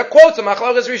Yeredeya quotes a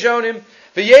machlokas rishonim.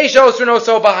 V'yesh osur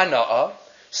noso bahana'a.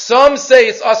 Some say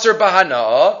it's asur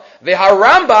bahana'a.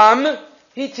 V'harambam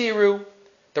hitiru.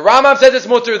 The Rambam says it's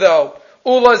mutter though.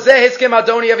 Ula zeh hiskim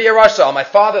adoni of Yerushalayim. My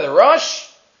father, the Rosh,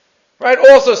 right,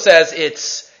 also says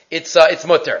it's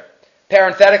mutter.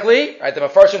 Parenthetically, right, the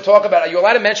Mefarshim talk about, are you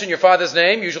allowed to mention your father's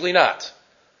name? Usually not.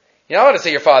 You're not allowed to say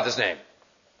your father's name.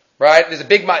 Right? There's a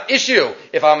big issue.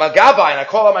 If I'm a Gabbai and I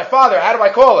call out my father, how do I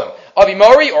call him? Avi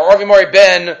Mori or Avi Mori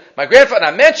ben, my grandfather,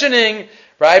 I'm mentioning,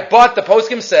 right? But the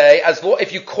poskim say,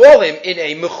 if you call him in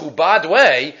a mechubad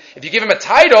way, if you give him a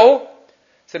title,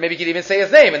 so maybe you could even say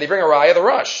his name, and they bring a raya, the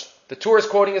Rosh. The Tur is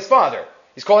quoting his father.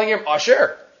 He's calling him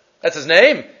Asher. That's his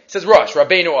name. He says Rosh,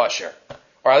 Rabbeinu Asher.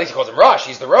 Or at least he calls him Rosh.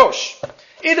 He's the Rosh.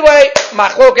 Either way,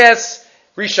 machlokas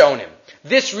rishonim.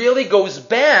 This really goes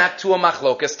back to a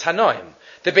machlokas tanoim.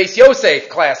 The Beis Yosef,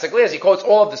 classically, as he quotes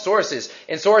all of the sources,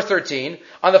 in source 13,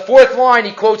 on the fourth line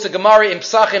he quotes a Gemara in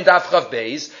Psachim Daf Chav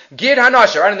Beis, Gid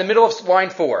Hanashe, right in the middle of line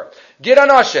 4. Gid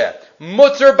Hanashe,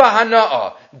 Mutter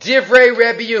Bahana'a, Divrei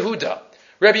Rabbi Yehuda.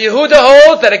 Rabbi Yehuda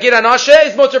holds that a Gid Hanashe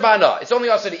is Mutter Bahana'a. It's only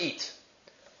also to eat.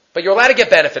 But you're allowed to get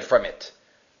benefit from it.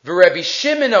 V'Rabbi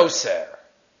Shimon Oser.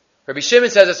 Rabbi Shimon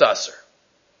says it's Aser.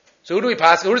 So who do we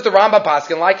paskin? Who does the Rambam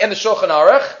paskin like? And the Shulchan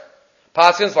Aruch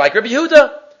paskins like Rabbi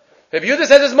Yehuda. Rabbi Yehuda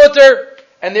says it's mutter,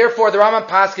 and therefore the Rambam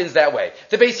paskins that way.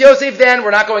 The Beis Yosef then,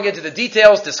 we're not going into the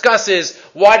details, discusses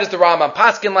why does the Rambam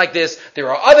paskin like this. There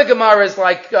are other Gemaras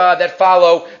like that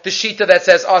follow the Shita that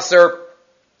says Aser.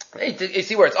 You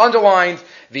see where it's underlined.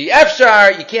 The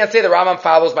Efshar, you can't say the Rambam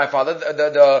follows my father.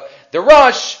 The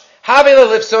Rosh, Havela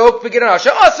Lifsok, begin an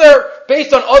Aser,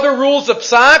 based on other rules of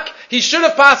Psak, he should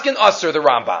have paskin Aser, the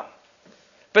Rambam.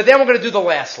 But then we're going to do the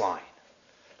last line.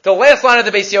 The last line of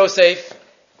the Beis Yosef,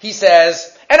 he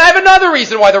says, and I have another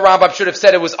reason why the Rambam should have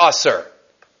said it was Aser.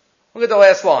 Look at the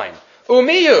last line.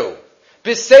 Umiyu,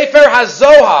 b'sefer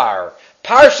hazohar,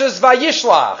 parshas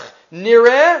Vayishlach,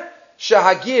 nireh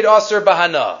shahagid Aser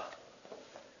bahana.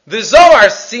 The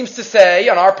Zohar seems to say,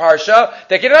 on our parsha,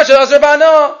 that Gid Hanashe Aser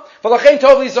bahana, v'lachein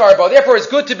tov li zarbo. Therefore it's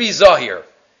good to be Zahir.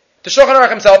 The Shulchan Aruch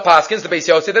himself paskins, the Beis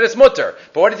Yosef, that it's mutter.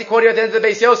 But what does he quote here at the end of the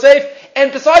Beis Yosef?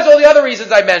 And besides all the other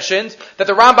reasons I mentioned, that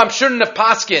the Rambam shouldn't have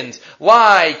paskins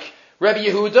like Rabbi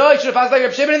Yehuda, he should have paskins like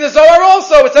Rabbi Shimon in the Zohar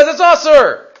also. It says it's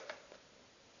Aser.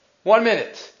 1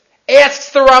 minute.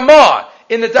 Asks the Ramah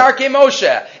in the Darkei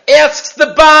Moshe. Asks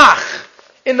the Bach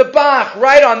in the Bach,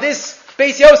 right on this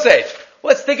Beis Yosef.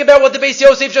 Let's think about what the Beis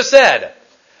Yosef just said.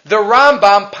 The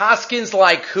Rambam paskins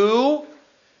like who?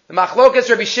 The Machlokas,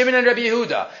 Rabbi Shimon and Rabbi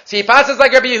Yehuda. So he passes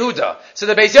like Rabbi Yehuda. So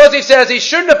the Beis Yosef says he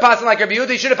shouldn't have passed like Rabbi Yehuda,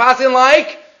 he should have passed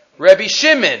like Rabbi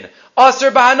Shimon.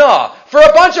 Aser Bahana. For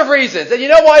a bunch of reasons. And you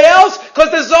know why else?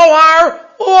 Because the Zohar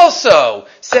also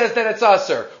says that it's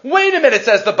Aser. Wait a minute,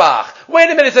 says the Bach. Wait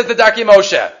a minute, says the Darkei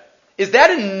Moshe. Is that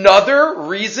another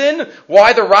reason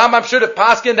why the Rambam should have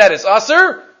paskin that it's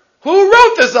Aser? Who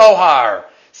wrote the Zohar?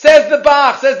 Says the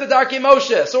Bach, says the Darkei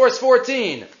Moshe, source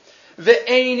 14.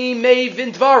 Ve'eni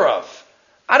mevin dvarav.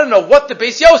 I don't know what the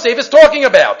Beis Yosef is talking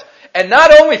about. And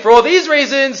not only for all these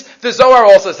reasons, the Zohar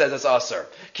also says it's Aser.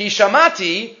 Ki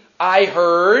shamati, I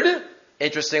heard,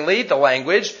 interestingly, the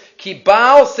language, ki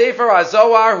baal sefer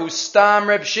hazohar hu stam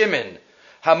Reb Shimon.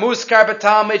 Hamuskar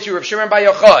b'talmid Reb Shimon bar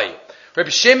Yochai. Reb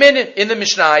Shimon in the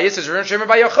Mishnah says Reb Shimon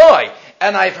bar Yochai.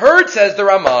 And I've heard, says the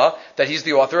Ramah, that he's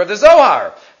the author of the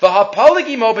Zohar.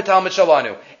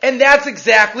 And that's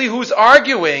exactly who's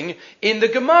arguing in the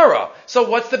Gemara. So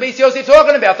what's the Beis Yosef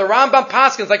talking about? The Rambam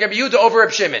paskins like Rabbi Yehuda over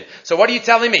Reb Shimon. So what are you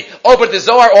telling me? Oh, but the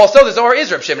Zohar also, the Zohar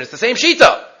is Reb Shimon. It's the same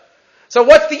Shita. So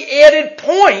what's the added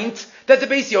point that the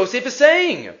Beis Yosef is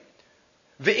saying?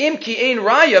 Ve'im ki ein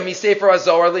raya mi sefer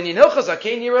hazohar linyan hilchos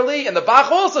hakein yirali. And the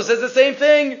Bach also says the same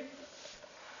thing.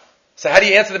 So how do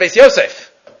you answer the Beis Yosef?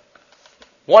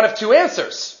 One of two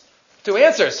answers.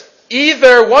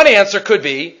 Either one answer could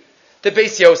be the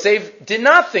Beis Yosef did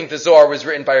not think the Zohar was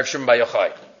written by Rav Shimon bar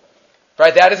Yochai.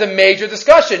 Right? That is a major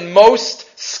discussion. Most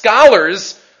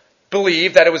scholars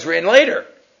believe that it was written later.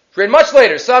 Written much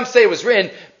later. Some say it was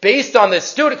written based on the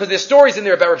student, because there's stories in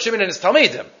there about Rav Shimon and his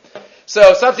Talmidim.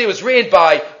 So some say it was written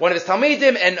by one of his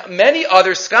Talmidim, and many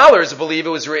other scholars believe it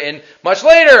was written much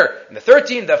later, in the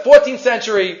 13th, the 14th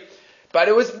century. But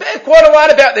it was quite a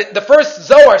lot about it. The first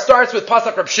Zohar starts with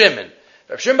Pasuk Reb Shimon.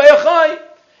 Reb Shimon bar Yochai.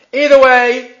 Either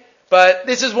way, but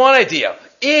this is one idea.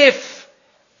 If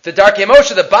The Darkei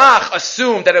Moshe, the Bach,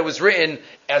 assumed that it was written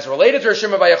as related to Rav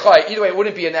Shimon bar Yochai. Either way, it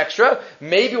wouldn't be an extra.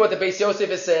 Maybe what the Beis Yosef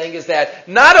is saying is that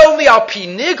not only al pi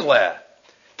nigle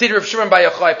did Rav Shimon bar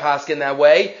Yochai paskin that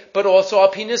way, but also al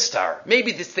pi nistar.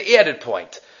 Maybe this is the added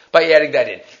point by adding that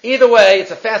in. Either way,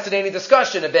 it's a fascinating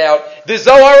discussion about the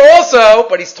Zohar also,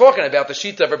 but he's talking about the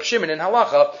Shita of Rav Shimon in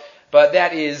Halacha, but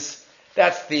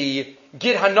that's the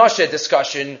Gid Hanosha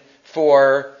discussion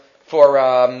for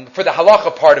the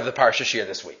halacha part of the Parsha Shir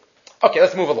this week. Okay,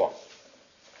 let's move along.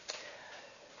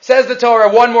 Says the Torah,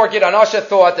 one more Gid Hanosha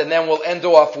thought, and then we'll end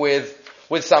off with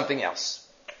something else.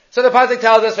 So the pasuk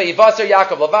tells us, "Vayivaser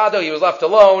Yaakov Lavado," he was left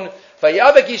alone.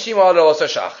 Vayavek Yishim Ad Osa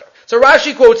Shachar. So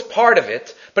Rashi quotes part of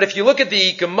it, but if you look at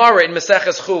the Gemara in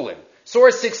Maseches Chulin,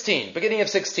 source 16, beginning of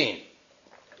 16,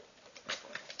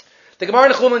 the Gemara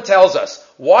in Chulin tells us,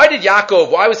 why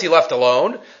was he left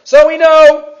alone? So we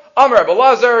know, Amar Rabbi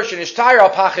Lazar, Shenishtayer al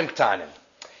Pachim Ktanim.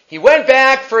 He went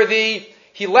back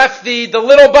he left the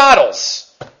little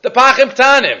bottles, the Pachim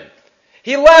Ktanim.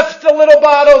 He left the little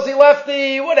bottles, he left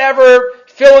the whatever,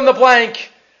 fill in the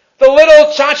blank, the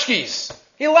little tchotchkes.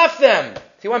 He left them.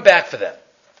 He went back for them.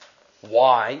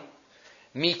 Why?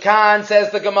 Mikan,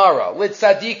 says the Gemara, Lid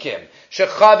Tzadikim,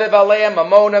 Shechavev Aleim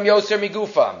Mamonam Yoser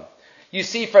Migufam. You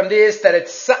see from this that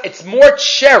it's more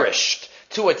cherished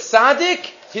to a tzaddik,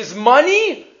 his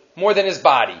money, more than his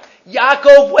body.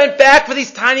 Yaakov went back for these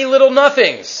tiny little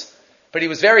nothings. But he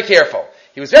was very careful.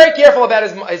 He was very careful about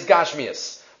his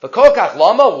gashmias. V'kolkach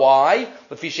lama, why?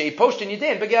 L'fishei poshin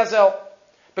yidin begazel.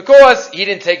 Because he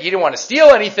didn't want to steal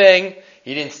anything.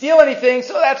 He didn't steal anything,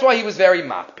 so that's why he was very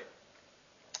makpid.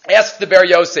 Ask the Ber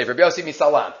Yosef, Rabbi Yosef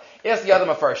Misalant. Ask the other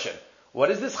Mefarshim. What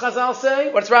does this Chazal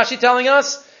say? What's Rashi telling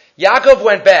us? Yaakov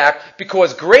went back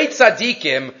because great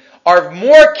tzaddikim are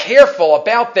more careful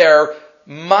about their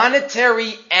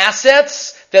monetary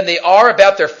assets than they are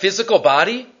about their physical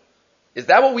body. Is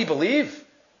that what we believe?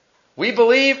 We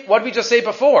believe, what did we just say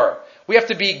before? We have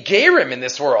to be gerim in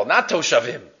this world, not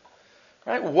toshavim.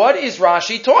 Right? What is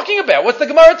Rashi talking about? What's the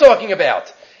Gemara talking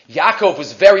about? Yaakov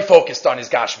was very focused on his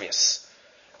gashmias.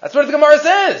 That's what the Gemara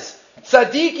says.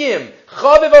 Tzaddikim,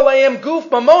 chaviv aleim guf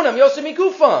mamonam yosemi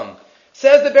gufam.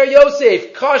 Says the Ber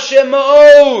Yosef, kashem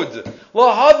ma'od,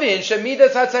 lahavin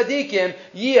shemidas hatzadikim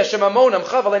yiyah shemamonam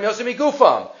chav aleim yosemi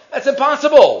gufam. That's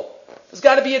impossible. There's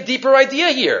got to be a deeper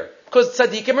idea here, because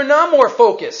tzaddikim are not more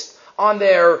focused on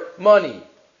their money.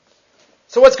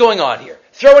 So what's going on here?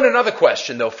 Throw in another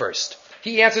question though first.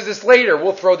 He answers this later.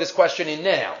 We'll throw this question in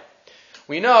now.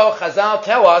 We know Chazal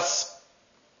tell us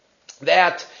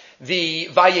that the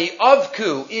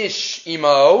Vayavku ish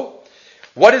imo.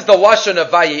 What is the lashon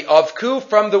of Vayavku?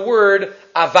 From the word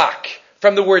avak,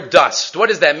 from the word dust. What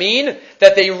does that mean?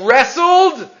 That they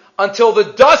wrestled until the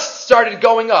dust started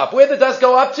going up. Where did the dust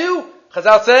go up to?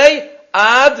 Chazal say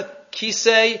ad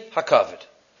kisei hakavod.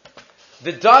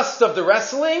 The dust of the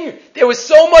wrestling. There was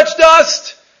so much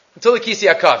dust until the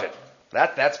kisei hakavod.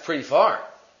 That's pretty far.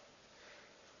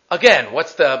 Again,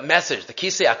 what's the message? The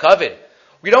kisei hakavod.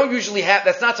 We don't usually have,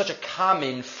 that's not such a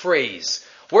common phrase.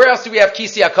 Where else do we have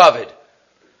kisei hakavod?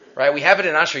 Right? We have it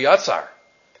in Asher Yatzar.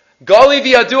 Gali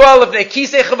v'yadua levnei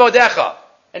kisei chavodecha.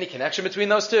 Any connection between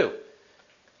those two?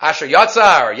 Asher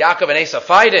Yatzar, or Yaakov and Esau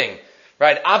fighting.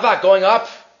 Right? Avak going up.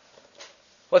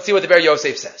 Let's see what the Ber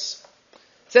Yosef says.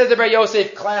 Says the Ber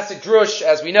Yosef, classic drush,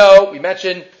 as we know, we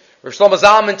mentioned, Rav Shlomo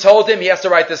Zalman told him he has to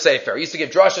write this sefer. He used to give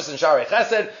drushes and Sharei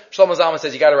Chesed. Shlomo Zalman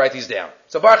says you got to write these down.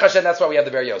 So Baruch Hashem, that's why we have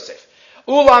the Ber Yosef.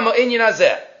 Ulam inyan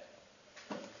hazeh.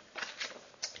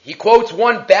 He quotes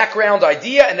one background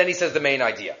idea and then he says the main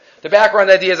idea. The background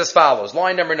idea is as follows.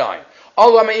 Line number 9.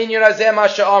 Ulam inyan hazeh ma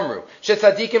she'amru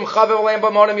shetzadikim chavev aleim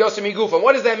b'monim yosem migufam.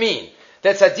 What does that mean?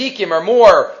 That tzadikim are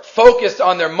more focused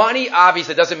on their money?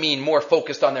 Obviously, it doesn't mean more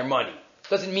focused on their money. It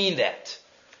doesn't mean that.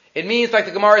 It means, like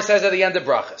the Gemara says at the end of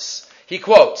Brachas. He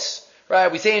quotes,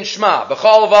 right? We say in Shema,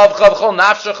 B'chol vavcha, b'chol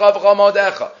nafshecha, b'chol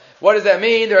modecha. What does that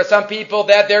mean? There are some people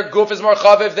that their guf is more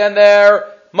chaviv than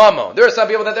their mammon. There are some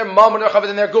people that their mammon is more chaviv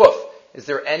than their guf. Is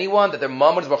there anyone that their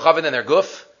mammon is more chaviv than their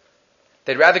guf?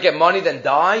 They'd rather get money than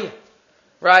die?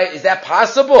 Right? Is that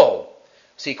possible?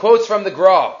 So he quotes from the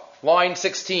Gra, line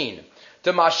 16.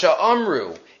 Demasha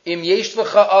amru, im yesh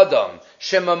lecha adam,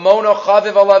 shemamono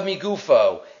chaviv alav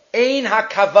migufo, ein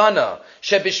hakavana,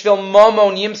 shebishvil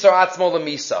mamon yimsar atzmo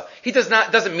lemisa. He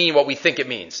doesn't mean what we think it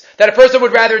means. That a person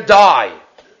would rather die.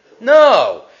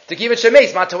 No. To give it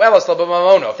shemeis, matoelas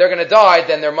mamono. If they're going to die,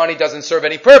 then their money doesn't serve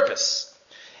any purpose.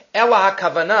 Ela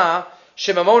hakavana,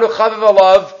 shemamono chaviv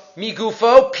alav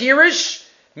migufo, pirish,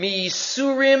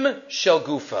 miyisurim shel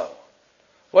gufo.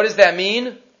 What does that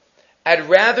mean? I'd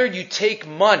rather you take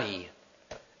money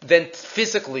than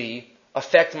physically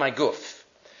affect my guf.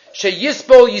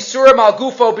 Sheyispol yisura mal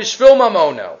gufo b'shvil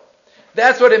mamono.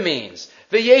 That's what it means.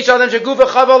 V'yesh adam shegufa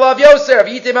chavalav yoser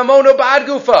v'yitim mamono ba'ad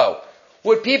gufo.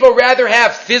 Would people rather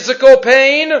have physical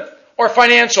pain or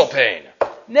financial pain?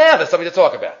 Now there's something to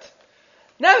talk about.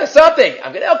 Now there's something.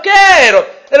 It'll be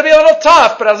a little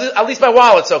tough, but at least my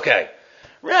wallet's okay.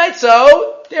 Right,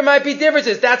 so there might be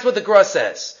differences. That's what the Gra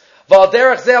says.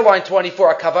 Valderach Zeh, line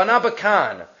 24, Kavana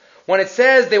Bakan. When it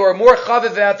says they were more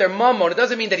chaviv about their mammon, it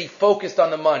doesn't mean that he focused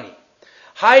on the money.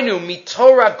 Hainu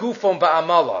mitora gufam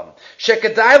ba'amalam.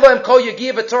 Shekadai lahem kol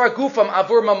yagiv v'torah gufam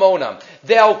avur mamonam.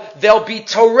 They'll be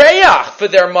toreach for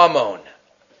their mammon.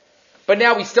 But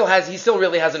now he still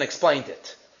really hasn't explained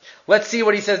it. Let's see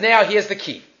what he says now. Here's the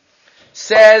key.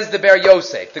 Says the Ber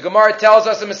Yosef. The Gemara tells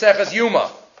us in Maseches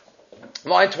Yuma,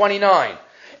 line 29.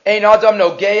 Ein adam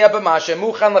nogeya b'mashe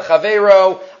muchan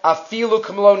lechavero afilu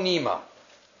k'mlo nima.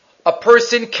 A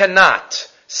person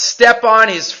cannot step on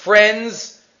his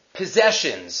friend's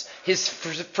possessions, his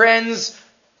friend's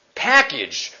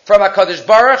package from HaKadosh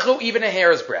Baruch Hu, even a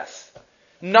hair's breadth.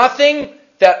 Nothing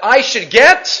that I should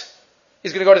get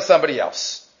is going to go to somebody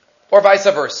else. Or vice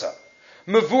versa.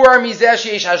 Mevur mizeh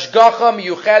sheyesh hashgacha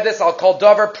miyuchedes al kol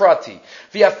davar prati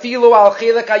v'afilu al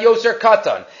chelek hayoser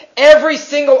katan. Every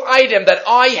single item that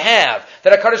I have,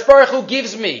 that HaKadosh Baruch Hu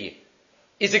gives me,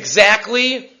 is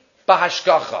exactly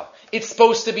bahashgacha. It's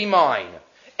supposed to be mine.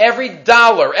 Every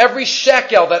dollar, every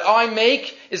shekel that I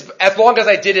make is, as long as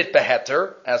I did it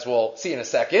beheter, as we'll see in a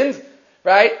second,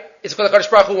 right? It's because HaKadosh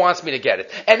Baruch Hu wants me to get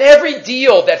it. And every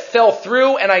deal that fell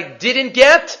through and I didn't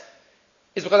get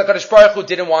is because HaKadosh Baruch Hu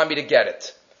didn't want me to get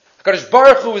it. HaKadosh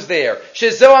Baruch Hu is there.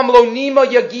 Shezo amlonima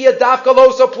yagia dafka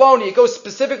lo soploni. It goes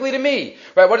specifically to me.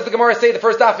 Right? What does the Gemara say? The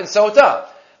first daf in Sota.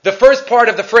 The first part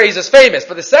of the phrase is famous,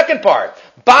 but the second part,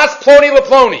 bas ploni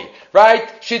leploni. Right?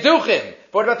 Shiduchim.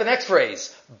 But what about the next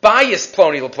phrase? Bias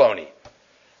ploni leploni.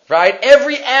 Right?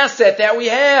 Every asset that we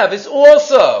have is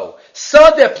also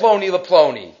sadeh ploni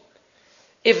leploni.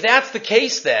 If that's the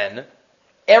case, then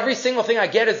every single thing I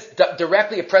get is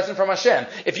directly a present from Hashem.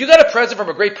 If you got a present from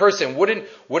a great person,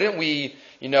 wouldn't we,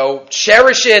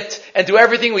 cherish it and do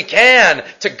everything we can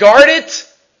to guard it?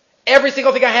 Every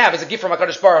single thing I have is a gift from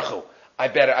HaKadosh Baruch Hu. I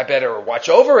better watch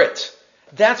over it.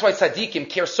 That's why tzaddikim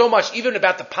care so much even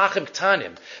about the pachim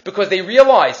ktanim, because they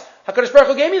realize HaKadosh Baruch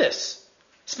Hu gave me this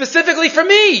specifically for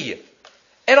me.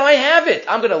 And I have it.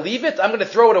 I'm going to leave it. I'm going to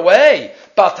throw it away.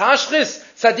 Bal tashchis,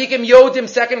 tzaddikim yodim,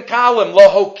 second column,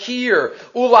 lohokir,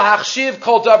 ulahachshiv,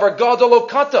 kol davar gadol o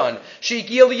katan,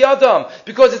 she'igil yadam,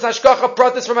 because it's hashgacha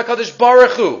pratis from HaKadosh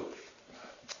Baruch Hu.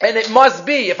 And it must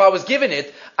be, if I was given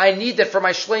it, I need that for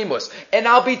my shleimus. And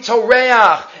I'll be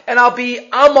toreach, and I'll be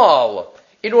amal,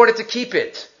 in order to keep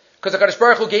it. Because HaKadosh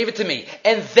Baruch Hu gave it to me.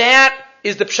 And that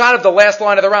is the pshat of the last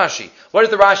line of the Rashi. What does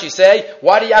the Rashi say?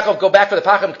 Why did Yaakov go back for the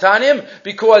Pachim Ktanim?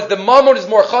 Because the mammon is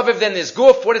more chaviv than his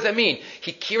guf. What does that mean?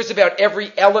 He cares about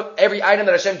every item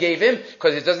that Hashem gave him,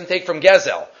 because it doesn't take from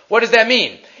Gezel. What does that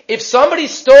mean? If somebody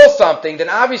stole something, then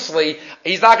obviously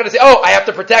he's not going to say, I have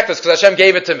to protect this because Hashem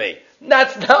gave it to me.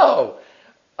 No.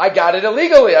 I got it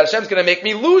illegally. Hashem's going to make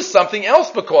me lose something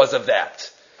else because of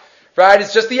that. Right?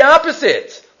 It's just the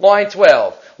opposite. Line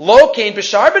 12. Lo kain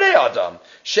b'shar b'nei adam.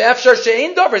 She'efshar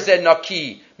she'ein davar zeh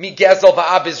naki mi gezel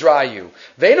va'ab Israyu.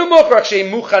 Ve'enu mochrach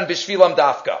she'ein muchan b'shvilam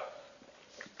dafka.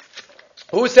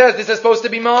 Who says this is supposed to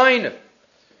be mine?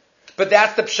 But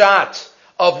that's the pshat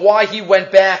of why he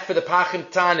went back for the Pachim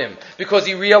Tanim. Because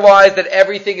he realized that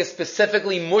everything is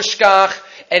specifically mushkach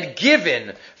and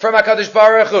given from HaKadosh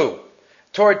Baruch Hu.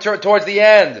 Towards the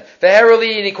end. The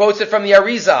Herolin, he quotes it from the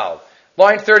Arizal.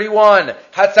 Line 31.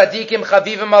 Hatzadikim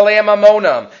chavivim aleim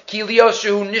amonam. Ki lios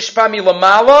shehu nishpa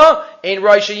milamala ein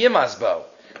roisha yimazbo.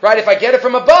 Right? If I get it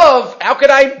from above, how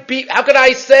could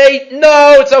I say,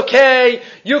 no, it's okay,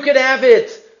 you can have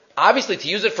it? Obviously, to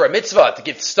use it for a mitzvah, to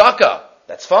give tzedakah,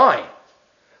 that's fine.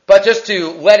 But just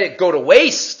to let it go to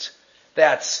waste,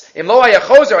 that's imlo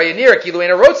hayachozer hayanir kilu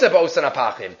ein arotze ba'osan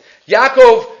apachim.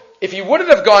 Yaakov, if he wouldn't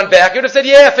have gone back, he would have said,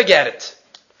 yeah, forget it.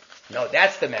 No,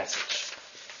 that's the message.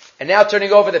 And now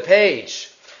turning over the page.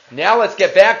 Now let's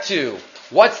get back to,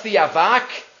 what's the avak?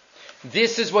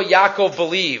 This is what Yaakov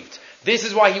believed. This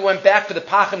is why he went back for the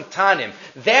Pachim Tanim.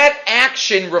 That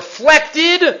action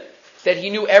reflected that he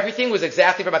knew everything was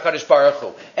exactly from HaKadosh Baruch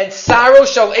Hu. And Saro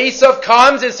Shal Esav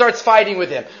comes and starts fighting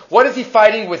with him. What is he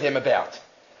fighting with him about?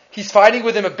 He's fighting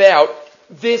with him about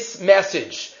this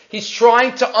message. He's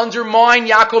trying to undermine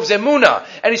Yaakov's emunah.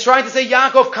 And he's trying to say,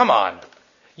 Yaakov, come on.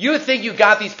 You think you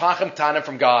got these Pachim Tanim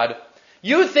from God?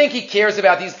 You think he cares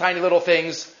about these tiny little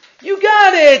things? You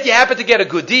got it. You happen to get a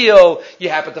good deal. You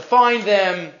happen to find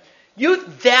them.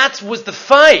 That was the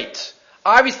fight.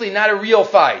 Obviously not a real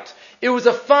fight. It was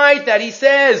a fight that he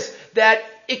says that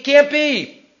it can't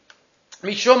be.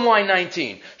 Mishum line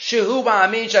 19. Shehu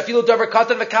ba'amin shafilu davar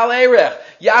katan v'kal erech.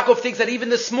 Yaakov thinks that even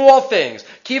the small things,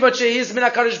 kivan shehiz min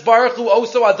HaKadosh Baruch Hu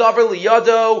oso adavar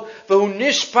liyado v'hu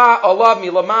nishpa alav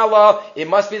milamala. It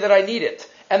must be that I need it.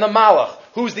 And the malach,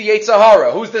 who's the Yetzer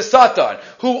Hara, who's the Satan,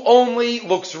 who only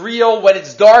looks real when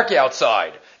it's dark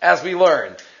outside, as we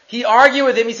learn. He argued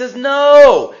with him. He says,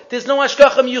 no, there's no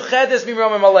hashgacha miyuchedes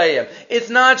mimramim aleim. It's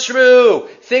not true.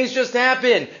 Things just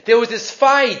happen. There was this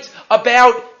fight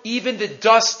about even the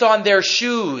dust on their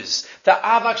shoes. The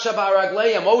avak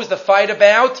shabaragleim. What was the fight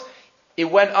about? It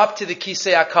went up to the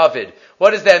kisei hakavod.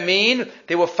 What does that mean?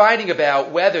 They were fighting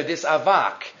about whether this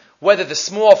avak, whether the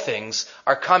small things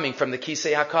are coming from the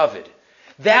kisei hakavod.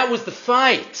 That was the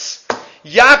fight.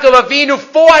 Yaakov Avinu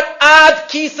fought ad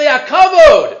kisei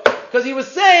hakavod. Because he was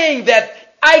saying that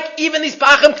even these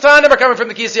pachim ktanim are coming from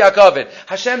the kisei hakavod.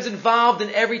 Hashem's involved in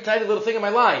every tiny little thing in my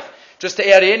life. Just to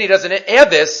add in, he doesn't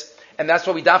add this, and that's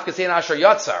what we dafka say in Asher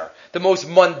Yatzar. The most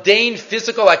mundane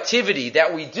physical activity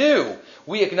that we do,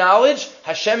 we acknowledge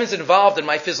Hashem is involved in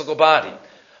my physical body.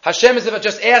 Hashem is,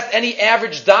 just ask any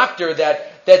average doctor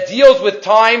that deals with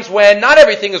times when not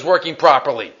everything is working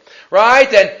properly.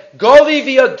 Right? And Goli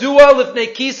v'yadua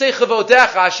lifnei kisei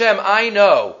chavodecha, Hashem, I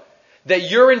know that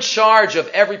you're in charge of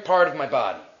every part of my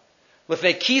body.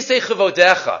 Lifnei kisei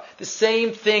chavodecha, the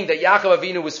same thing that Yaakov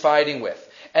Avinu was fighting with.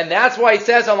 And that's why it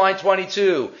says on line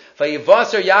 22,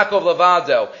 Vayivaser Yaakov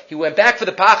levado. He went back for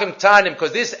the pachim ktanim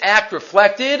because this act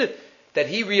reflected that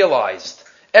he realized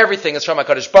everything is from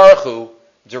HaKadosh Baruch Hu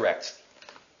directly.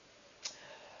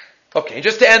 Okay,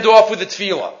 just to end off with the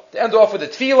tefillah.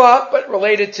 But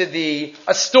related to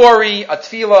a story, a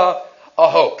tefillah, a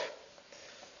hope.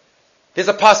 There's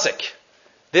a pasuk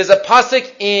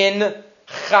in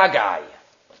Chagai.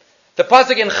 The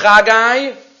pasuk in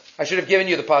Chagai, I should have given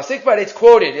you the pasuk, but it's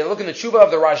quoted. You look in the tshuva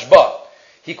of the Rashba.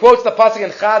 He quotes the pasuk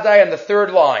in Chagai on the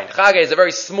third line. Chagai is a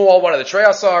very small one of the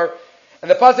Treyasar. And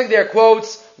the pasuk there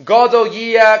quotes, Gadol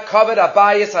yiyah kavod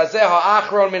habayis hazeh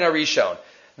ha'achron min harishon.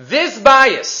 This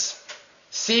bias,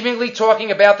 seemingly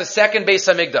talking about the second Beis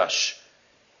HaMikdash,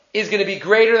 is going to be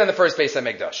greater than the first Beis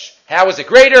HaMikdash. How is it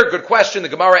greater? Good question. The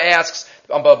Gemara asks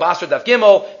on Basra Daf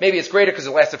Gimel. Maybe it's greater because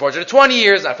it lasted 420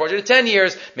 years, not 410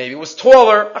 years. Maybe it was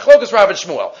taller. Achlokas Rav and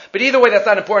Shmuel. But either way, that's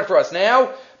not important for us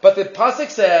now. But the pasuk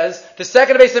says the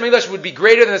second Beis HaMikdash would be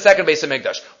greater than the second Beis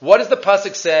HaMikdash. What does the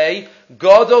pasuk say?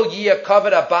 Gadol yiyah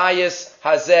kavod habayis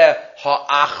hazeh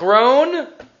ha'achron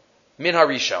min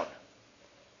harishon.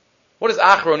 What does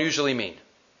achron usually mean?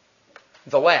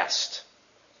 The last.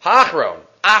 Ha'achron.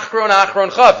 Achron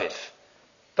chaviv.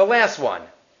 The last one.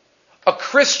 A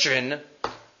Christian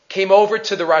came over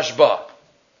to the Rashba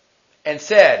and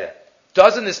said,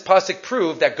 doesn't this pasuk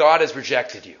prove that God has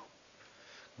rejected you?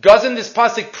 Doesn't this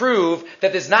pasuk prove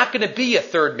that there's not going to be a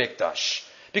third mikdash?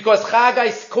 Because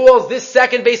Chagai calls this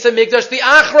second Beis HaMikdash the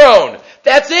Achron.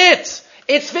 That's it.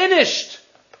 It's finished.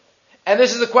 And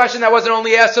this is a question that wasn't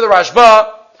only asked to the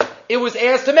Rashba. It was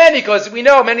asked to many, because we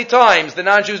know many times the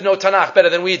non-Jews know Tanakh better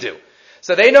than we do.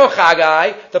 So they know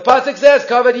Chagai. The pasuk says,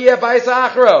 Kavod yiyah bayis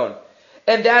ha'achron.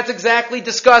 And that's exactly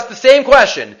discussed, the same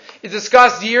question is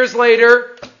discussed years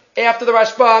later, after the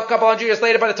Rashba, a couple hundred years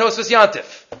later, by the Tosfos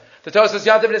Yantif. The Tosfos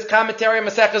Yantif in his commentary on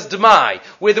Maseches Demai,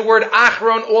 where the word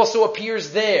Achron also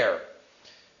appears there.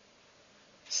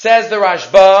 Says the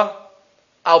Rashba,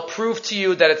 I'll prove to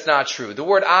you that it's not true. The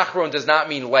word Achron does not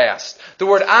mean last. The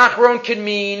word Achron can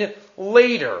mean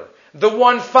later, the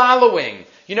one following.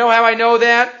 You know how I know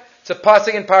that? It's a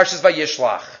pasuk in Parshas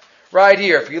Vayishlach. Right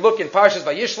here. If you look in Parshas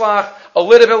Vayishlach, a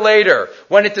little bit later,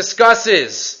 when it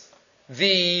discusses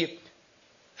the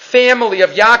family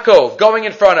of Yaakov going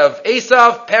in front of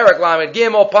Esav, Perek Lamed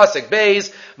Gimel, Pasuk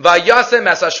Beis, Vayasem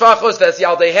es hashvachos ves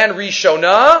yaldehen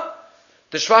rishona.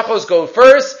 The shvachos go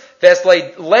first. Ves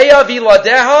Leah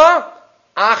viladeha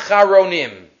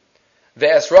acharonim.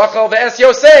 Ves Rachel ves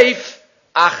Yosef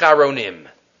acharonim.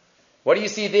 What do you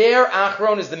see there?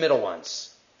 Achron is the middle ones.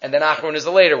 And then Achron is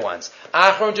the later ones.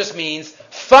 Achron just means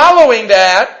following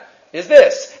that is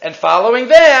this. And following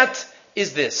that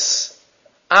is this.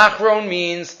 Achron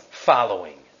means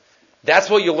following.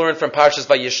 That's what you learn from Parshas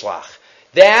Vayishlach.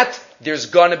 That there's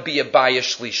going to be a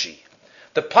Bayis Shlishi.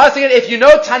 The pasuk, if you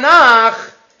know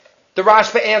Tanakh, the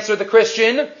Rashba answered the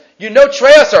Christian, you know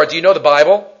Treyasar. Do you know the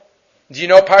Bible? Do you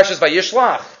know Parshas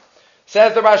Vayishlach?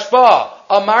 Says the Rashba,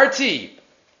 Amarti,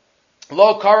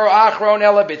 Lo karo achron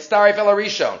ela b'tzarif ela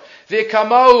rishon.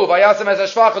 V'kamahu v'yasem es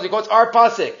hashvachos. He quotes our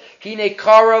pasuk. Hine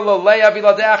kara l'leah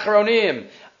v'ladei achronim.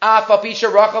 Af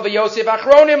apisha Rachel v'Yosef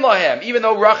achronim lahem. Even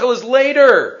though Rachel is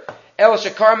later. El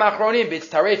shekar machronim b'itz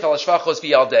taref el shvachos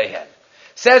v'yaldehen.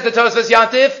 Says the Tosfos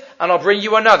Yantif, and I'll bring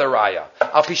you another raya.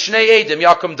 Al pishnei edim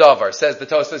yakum davar, says the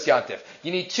Tosfos Yantif.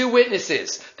 You need two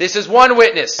witnesses. This is one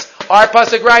witness. Our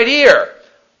pasuk right here.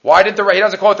 Why didn't he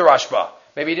doesn't quote the Rashba.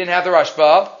 Maybe he didn't have the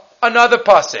Rashba. Another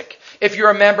pasuk. If you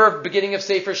remember, beginning of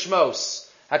Sefer Shmos,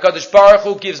 HaKadosh Baruch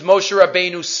Hu gives Moshe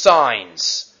Rabbeinu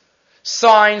signs.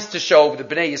 Signs to show the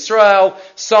Bnei Yisrael,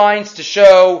 signs to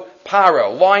show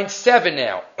Paro. Line 7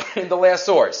 now, in the last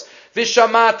source.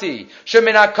 Vishamati,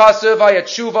 Shemina Kasev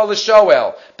Ayatshuva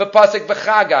L'Shoel, Bepasik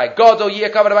B'Chagai, Godol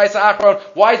Yekavad Vayishlach Achron.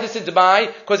 Why is this in Demai?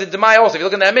 Because in Demai also, if you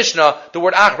look in that Mishnah, the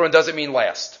word Achron doesn't mean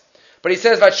last. But he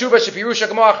says, Vatshuva Shepirusha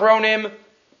Gamo Achronim.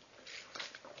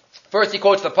 First he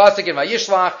quotes the pasuk in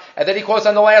Vayishlach, and then he quotes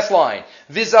on the last line.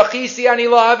 V'zachisi ani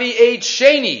lahavi eid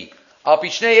sheni, al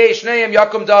pishnei shneim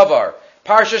yakum davar.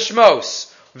 Parsha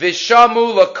Shmos.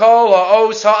 V'shamu lakol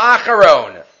ha'os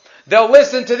ha'acharon. They'll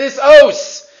listen to this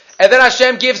os. And then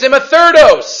Hashem gives him a third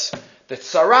os. The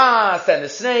tsaras and the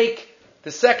snake.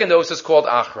 The second os is called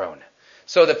Achron.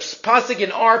 So the pasuk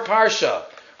in our parsha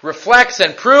reflects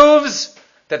and proves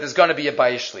that there's going to be a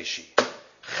Bayis Shlishi.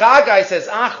 Chagai says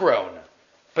Achron,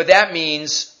 but that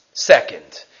means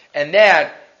second. And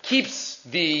that keeps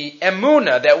the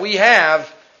emuna that we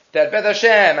have, that Beth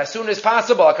Hashem, as soon as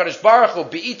possible, HaKadosh Baruch Hu,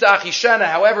 Be'ita Achishana,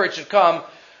 however it should come,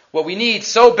 what we need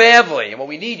so badly, and what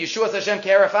we need, Yeshua Hashem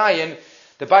Kerachayin,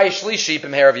 the Bayis Shlishi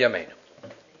B'meherav Yameinu.